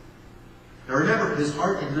begins. Now remember, his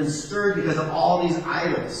heart had been stirred because of all these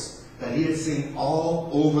idols that he had seen all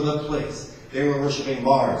over the place. They were worshiping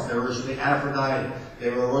Mars. They were worshiping Aphrodite. They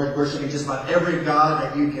were worshiping just about every god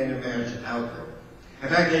that you can imagine out there. In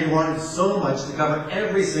fact, they wanted so much to cover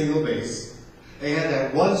every single base. They had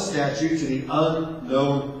that one statue to the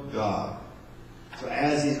unknown God. So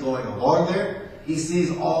as he's going along there, he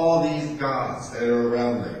sees all these gods that are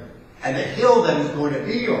around there. And the hill that he's going to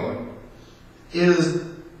be on is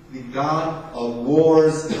the God of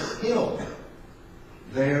War's hill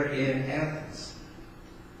there in Athens.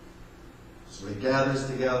 So he gathers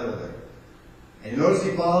together there. And notice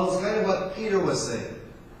he follows kind of what Peter was saying.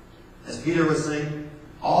 As Peter was saying,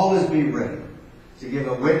 always be ready to give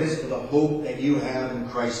a witness for the hope that you have in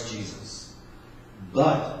Christ Jesus.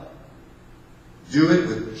 But do it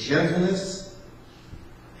with gentleness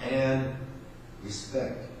and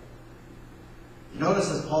respect. You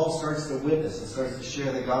notice as Paul starts to witness and starts to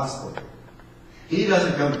share the gospel, he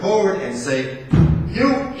doesn't come forward and say,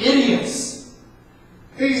 "You idiots!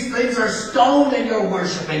 These things are stone and you're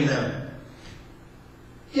worshiping them.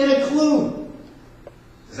 Get a clue."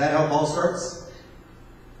 Is that how Paul starts?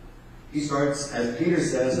 He starts, as Peter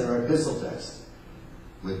says in our epistle text,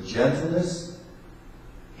 with gentleness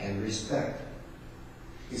and respect.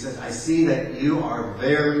 He says, I see that you are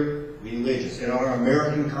very religious. In our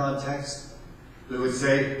American context, we would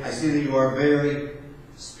say, I see that you are very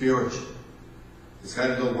spiritual. It's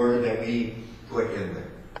kind of the word that we put in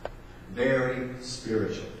there. Very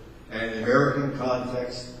spiritual. And in American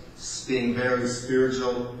context, being very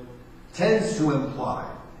spiritual tends to imply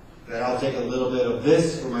that I'll take a little bit of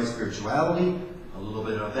this for my spirituality, a little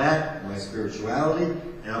bit of that for my spirituality,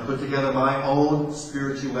 and I'll put together my own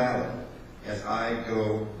spirituality as I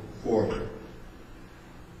go forward.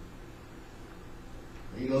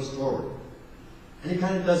 He goes forward. And he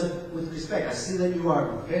kind of does it with respect. I see that you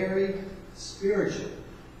are very spiritual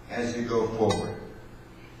as you go forward.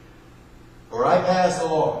 For I pass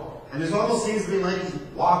along. And it almost seems to be like he's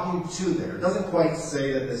walking to there. It doesn't quite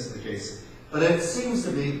say that this is the case. But it seems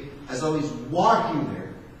to be as though he's walking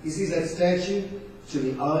there. He sees that statue to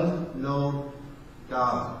the unknown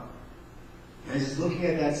God. And he's looking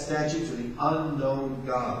at that statue to the unknown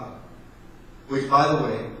God. Which, by the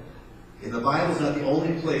way, in the Bible is not the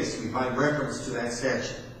only place we find reference to that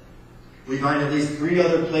statue. We find at least 3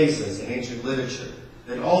 other places in ancient literature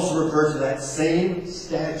that also refer to that same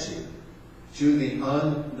statue to the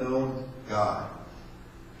unknown God.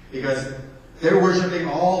 Because they're worshiping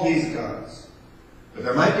all these gods. But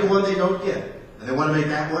there might be one they don't get. And they want to make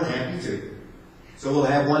that one happy too. So we'll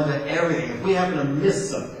have one to everything. If we happen to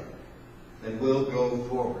miss something, then we'll go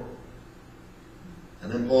forward.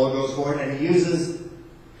 And then Paul goes forward and he uses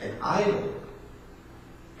an idol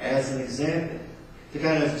as an example to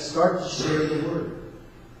kind of start to share the word.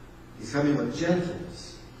 He's coming with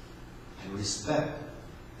gentleness and respect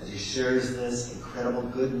as he shares this incredible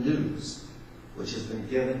good news which has been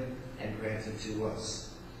given and granted to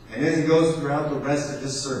us. And as he goes throughout the rest of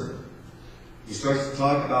his sermon, he starts to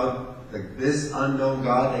talk about this unknown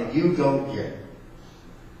God that you don't get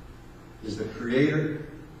is the creator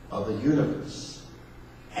of the universe.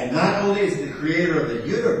 And not only is he the creator of the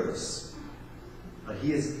universe, but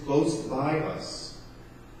he is close by us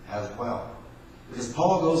as well. Because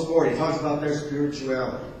Paul goes forward, he talks about their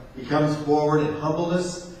spirituality. He comes forward in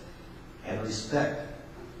humbleness and respect.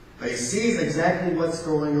 But he sees exactly what's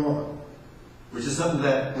going on, which is something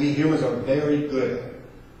that we humans are very good at.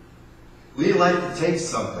 We like to take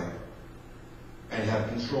something and have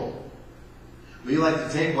control. We like to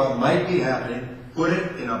take what might be happening, put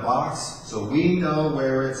it in a box so we know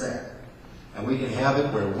where it's at. And we can have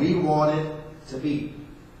it where we want it to be.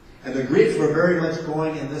 And the Greeks were very much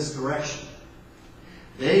going in this direction.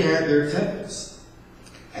 They had their temples.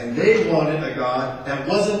 And they wanted a God that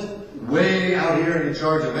wasn't way out here in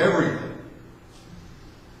charge of everything.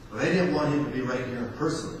 Well, they didn't want him to be right here in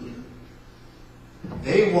person either.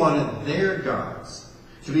 They wanted their gods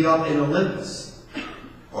to be up in Olympus.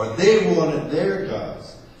 Or they wanted their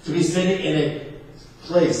gods to be sitting in a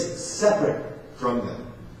place separate from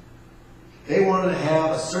them. They wanted to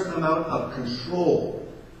have a certain amount of control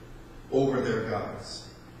over their gods.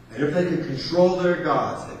 And if they could control their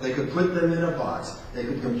gods, if they could put them in a box, they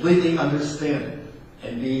could completely understand it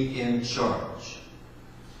and be in charge.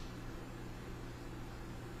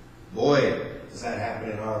 Boy, does that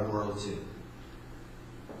happen in our world too.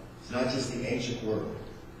 It's not just the ancient world.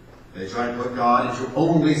 They try to put God into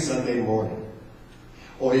only Sunday morning.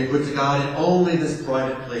 Or you put God in only this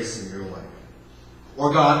private place in your life.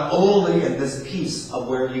 Or God only in this piece of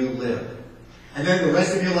where you live. And then the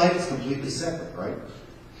rest of your life is completely separate, right?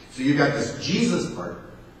 So you've got this Jesus part,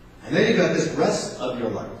 and then you've got this rest of your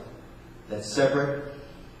life that's separate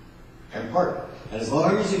and apart. And as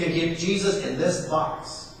long as you can keep Jesus in this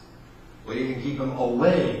box, well, you can keep him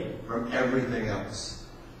away from everything else.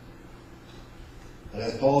 But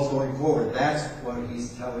as Paul's going forward, that's what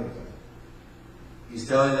he's telling them. He's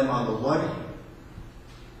telling them on the one hand,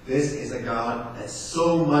 this is a God that's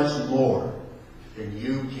so much more than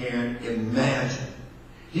you can imagine.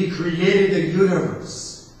 He created the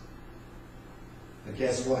universe. But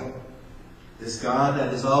guess what? This God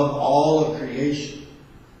that is of all of creation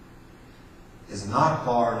is not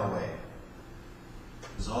far and away.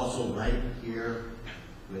 He's also right here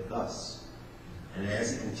with us. And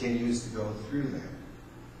as he continues to go through them,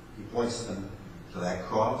 he points them to that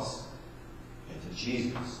cross and to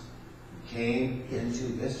Jesus, who came into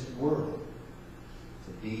this world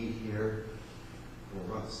to be here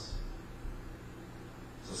for us.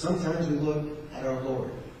 So sometimes we look at our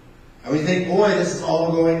Lord and we think, boy, this is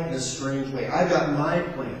all going in a strange way. I've got my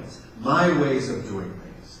plans, my ways of doing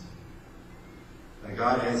things. And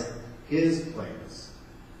God has his plans.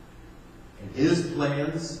 And his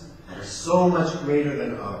plans that are so much greater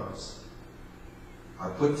than ours are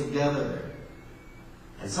put together there.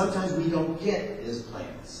 And sometimes we don't get his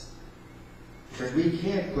plans. Because we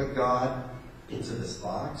can't put God into this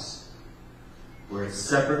box where it's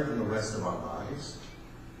separate from the rest of our lives.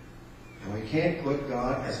 And we can't put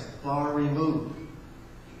God as far removed.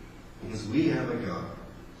 Because we have a God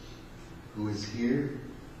who is here,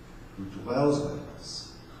 who dwells with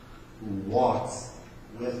us, who walks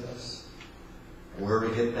with us. And where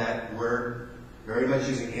we get that word, very much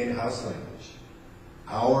using in-house language,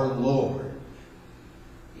 our Lord,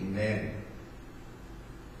 Emmanuel,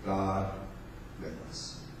 God with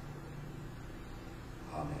us.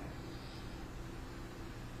 Amen.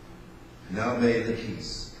 Now may the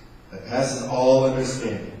peace that passes all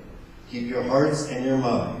understanding keep your hearts and your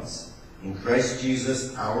minds in Christ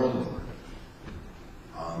Jesus our Lord.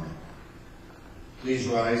 Amen. Please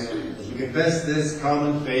rise as we confess this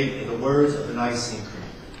common faith in the words of the Nicene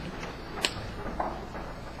Creed.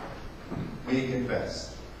 We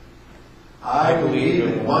confess. I believe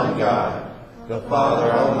in one God, the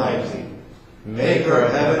Father Almighty, maker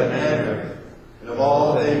of heaven and earth, and of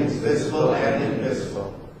all things visible and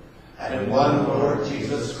invisible, and in one Lord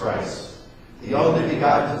Jesus Christ, the only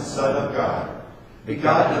begotten Son of God,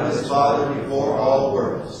 begotten of his Father before all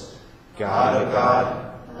worlds, God of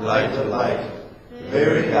God, light of light,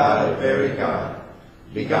 very God of very God,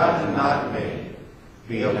 begotten not made,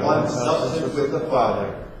 being of one substance with the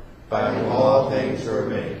Father, by whom all things were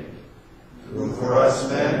made, who for us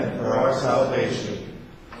men and for our salvation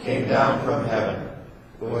came down from heaven,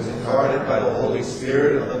 was incarnate by the Holy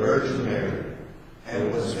Spirit of the Virgin Mary,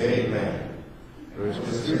 and was made man, was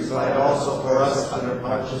crucified also for us under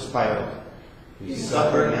Pontius Pilate. He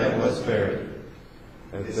suffered and was buried.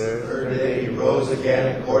 And the third day he rose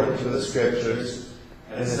again according to the Scriptures,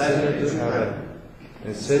 and ascended into heaven,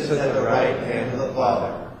 and sits at the right hand of the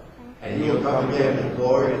Father. And he will come again in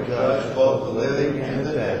glory to judge both the living and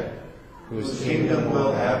the dead, whose kingdom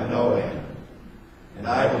will have no end. And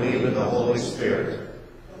I believe in the Holy Spirit,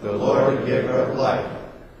 the Lord and giver of life,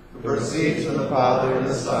 who proceeds from the Father and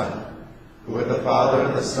the Son, who with the Father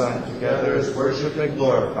and the Son together is worshipped and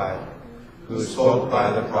glorified, who spoke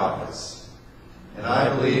by the prophets. And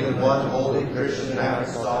I believe in one holy Christian and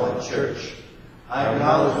apostolic church. I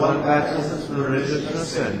acknowledge one baptism for the remission of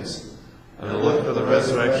sins, and I look for the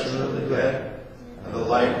resurrection of the dead, and the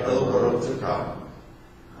life of the world to come.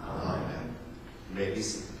 Amen. You may be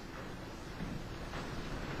seated.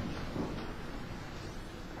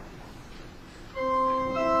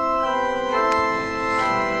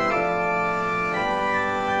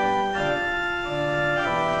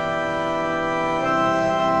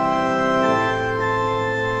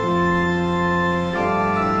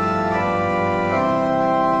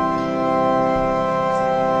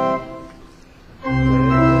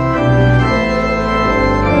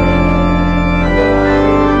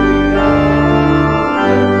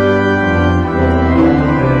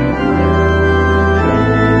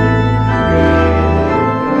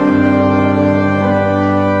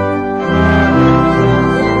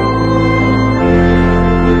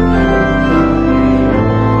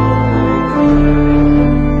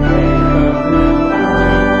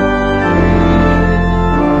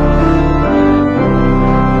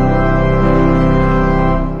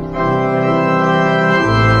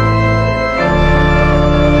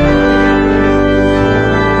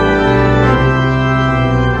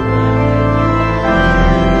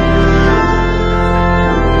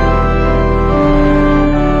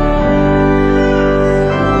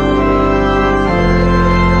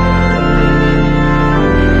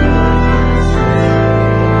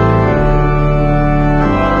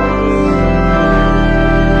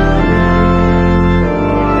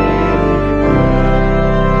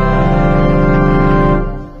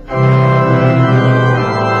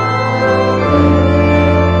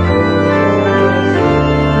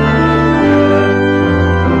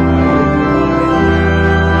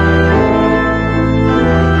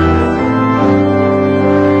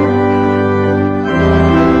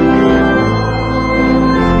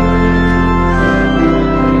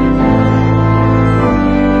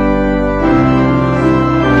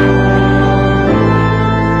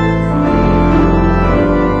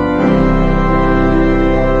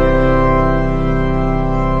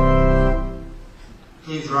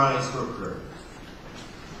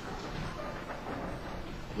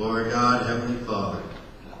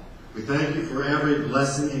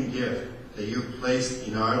 everlasting gift that you've placed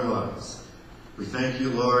in our lives. We thank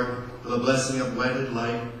you, Lord, for the blessing of wedded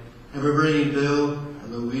life, and for bringing Bill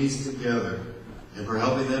and Louise together, and for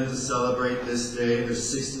helping them to celebrate this day, their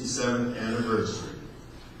 67th anniversary.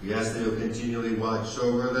 We ask that you'll continually watch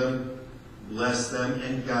over them, bless them,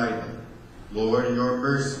 and guide them. Lord, in your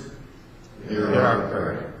mercy, hear our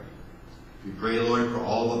prayer. We pray, Lord, for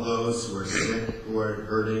all of those who are sick, who are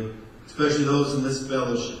hurting, especially those in this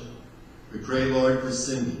fellowship. We pray, Lord, for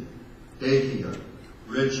Cindy, Dakia,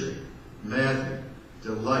 Richard, Matthew,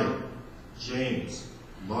 Delight, James,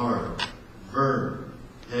 Mara, Vern,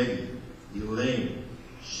 Peggy, Elaine,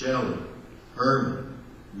 Shelley, Herman,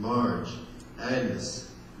 Marge,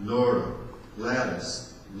 Agnes, Nora,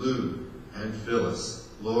 Gladys, Lou, and Phyllis.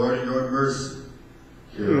 Lord, in your mercy,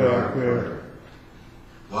 hear our prayer.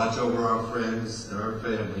 Watch over our friends and our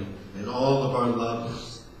family and all of our loved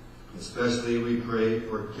ones. Especially we pray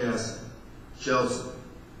for Cassie, Chelsea,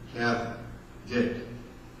 Kathy, Dick,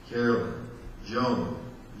 Carolyn, Joan,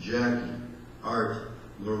 Jackie, Art,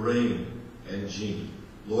 Lorraine, and Jean.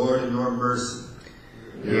 Lord, in your mercy,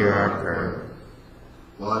 Hear our prayer.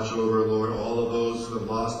 Watch over, Lord, all of those who have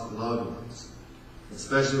lost loved ones.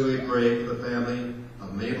 Especially we pray for the family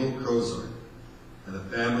of Mabel Kozar and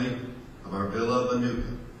the family of our Villa Manuka.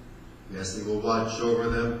 We ask that you will watch over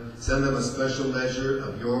them, send them a special measure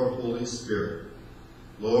of your Holy Spirit.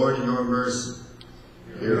 Lord, in your mercy,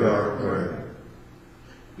 hear our prayer.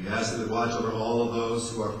 We ask that you watch over all of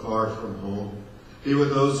those who are far from home. Be with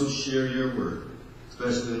those who share your word,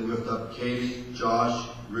 especially lift up Katie, Josh,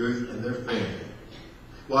 Ruth, and their family.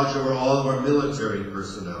 Watch over all of our military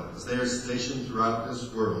personnel as they are stationed throughout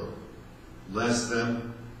this world. Bless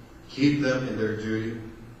them, keep them in their duty,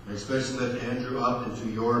 and especially lift Andrew up into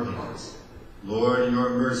your hands. Lord, in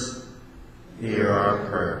your mercy, Hear our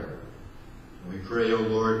prayer. and we pray, O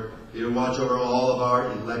Lord, that you watch over all of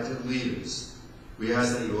our elected leaders. We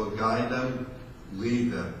ask that you will guide them,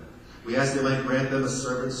 lead them. We ask that you might grant them a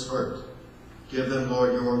servant's heart. Give them,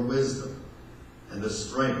 Lord, your wisdom and the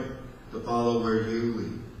strength to follow where you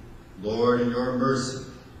lead. Lord, in your mercy,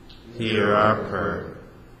 Hear our prayer.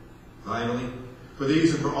 finally, for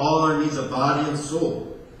these and for all our needs of body and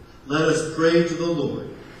soul, let us pray to the Lord.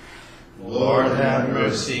 Lord, have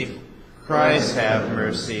mercy. Christ, have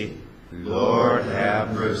mercy. Lord,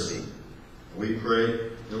 have mercy. We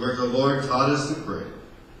pray the word the Lord taught us to pray.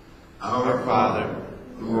 Our Father,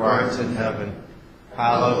 who art in heaven,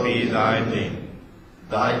 hallowed be thy name.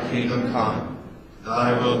 Thy kingdom come,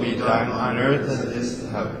 thy will be done on earth as it is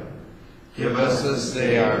in heaven. Give us this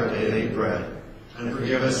day our daily bread, And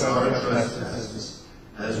forgive us our trespasses,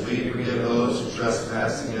 as we forgive those who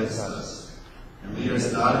trespass against us. And lead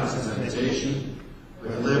us not into temptation,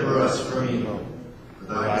 but deliver us from evil. For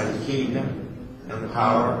thine is the kingdom, and the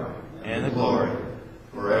power, and the glory,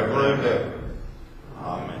 forever and ever.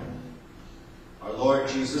 Amen. Our Lord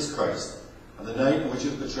Jesus Christ, on the night in which he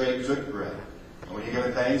was betrayed, took bread. And when he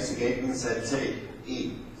gave thanks, he gave them and said, "Take,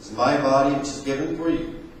 eat. This is my body, which is given for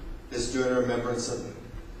you. This do in remembrance of me."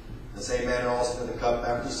 In the same manner also took the cup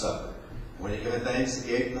after supper. And when he gave thanks, he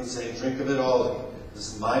gave them, saying, "Drink of it, all of you.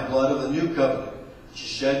 This is my blood of the new covenant, which is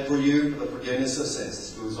shed for you for the forgiveness of sins.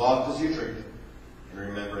 This do as oft as you drink it, in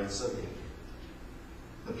remembrance of me."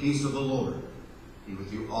 The peace of the Lord be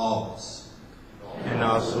with you always. And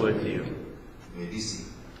also with you. You may be seated.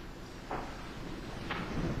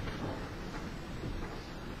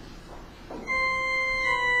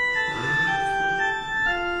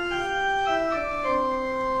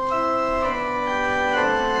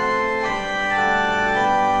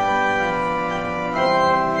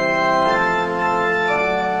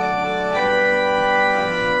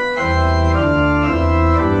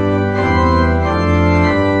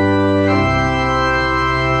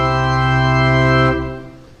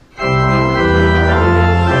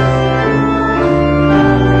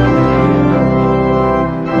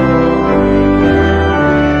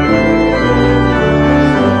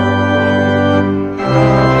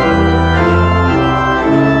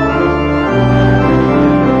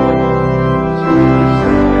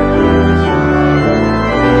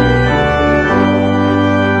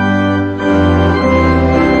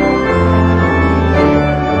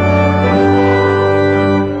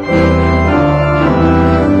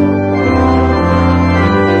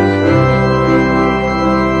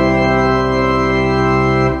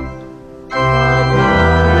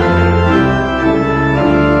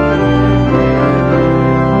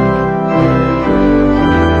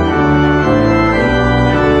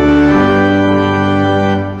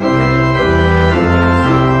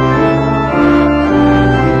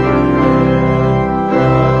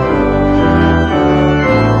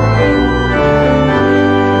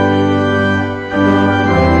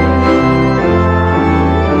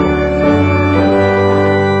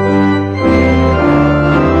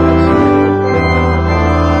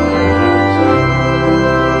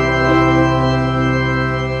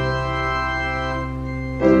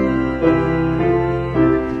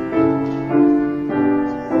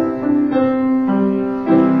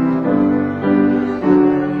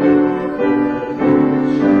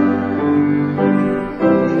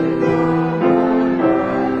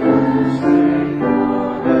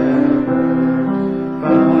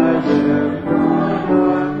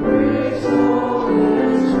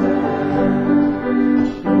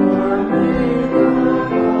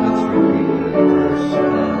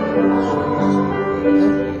 Welcome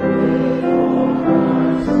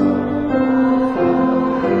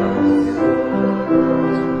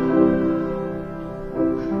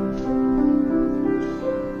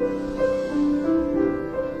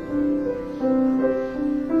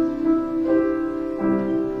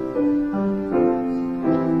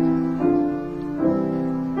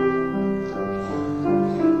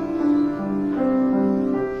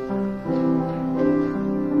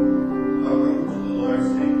to the Lord's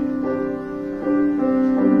table.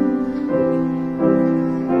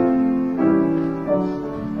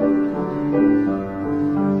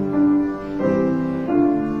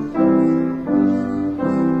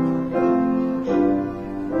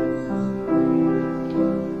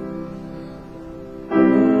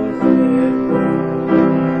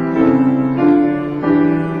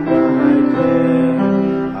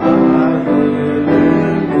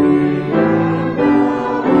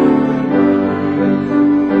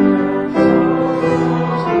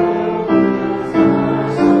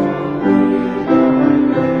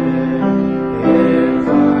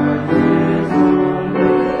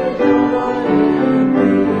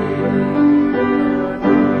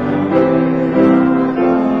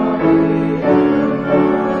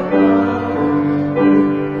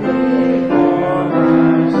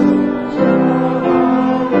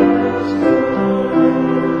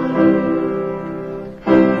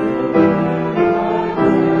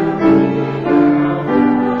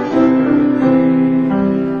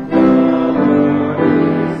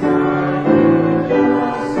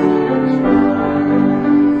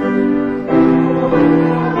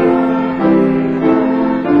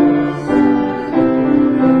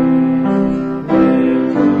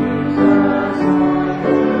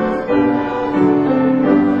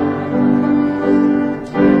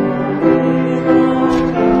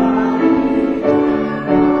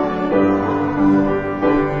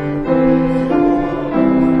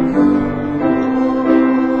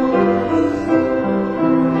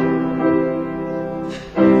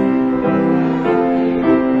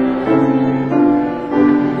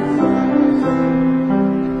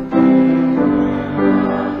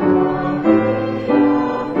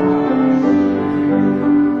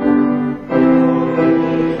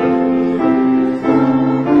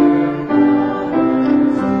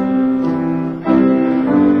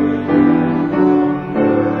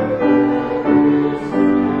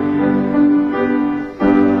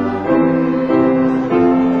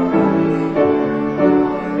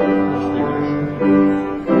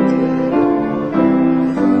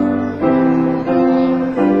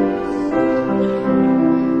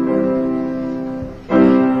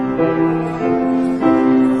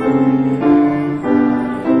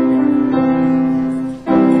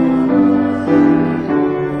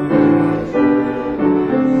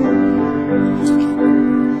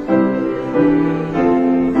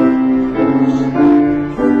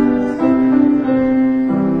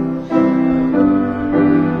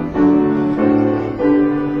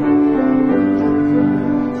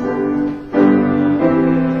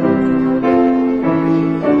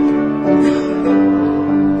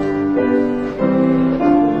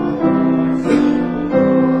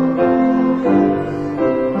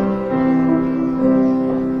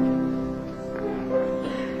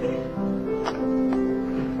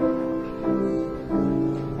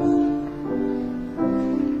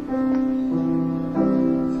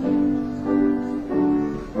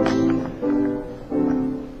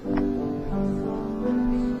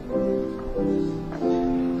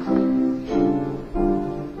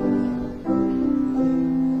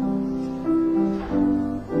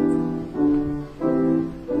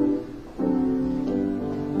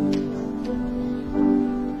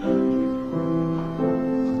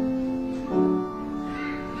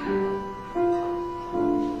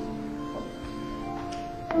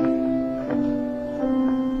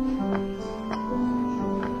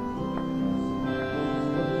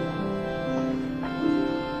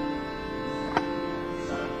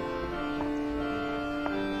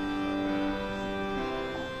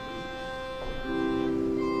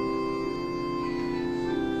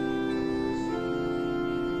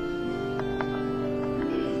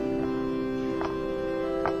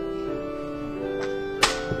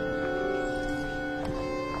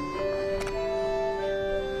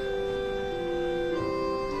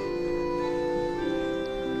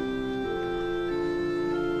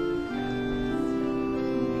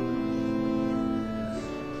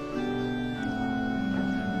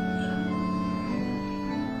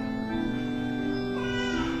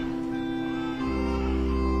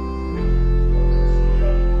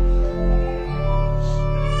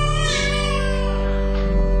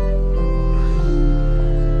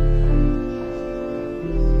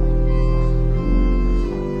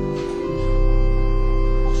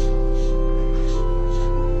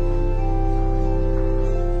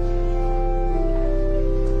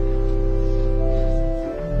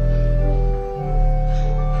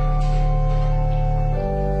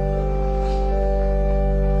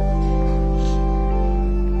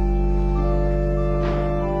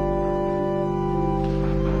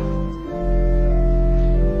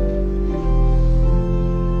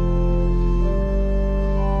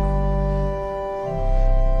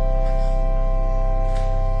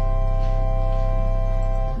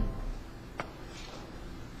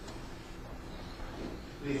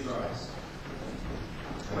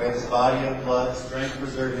 body and blood, strength,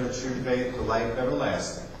 preserve him in true faith to life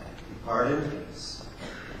everlasting. Depart in peace.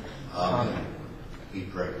 Amen. We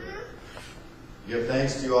pray. Give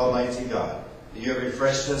thanks to you, Almighty God, that you have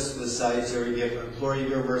refreshed us with this salutary gift. We implore you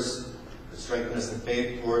your mercy to strengthen us in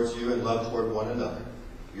faith towards you and love toward one another.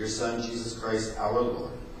 Your Son, Jesus Christ, our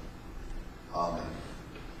Lord. Amen.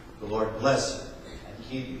 The Lord bless you and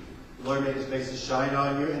keep you. The Lord make his face to shine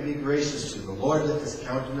on you and be gracious to you. The Lord lift his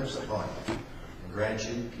countenance upon you and grant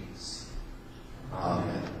you peace.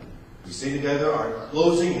 Amen. We sing together our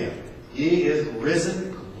closing hymn. He is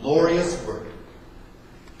risen, glorious word.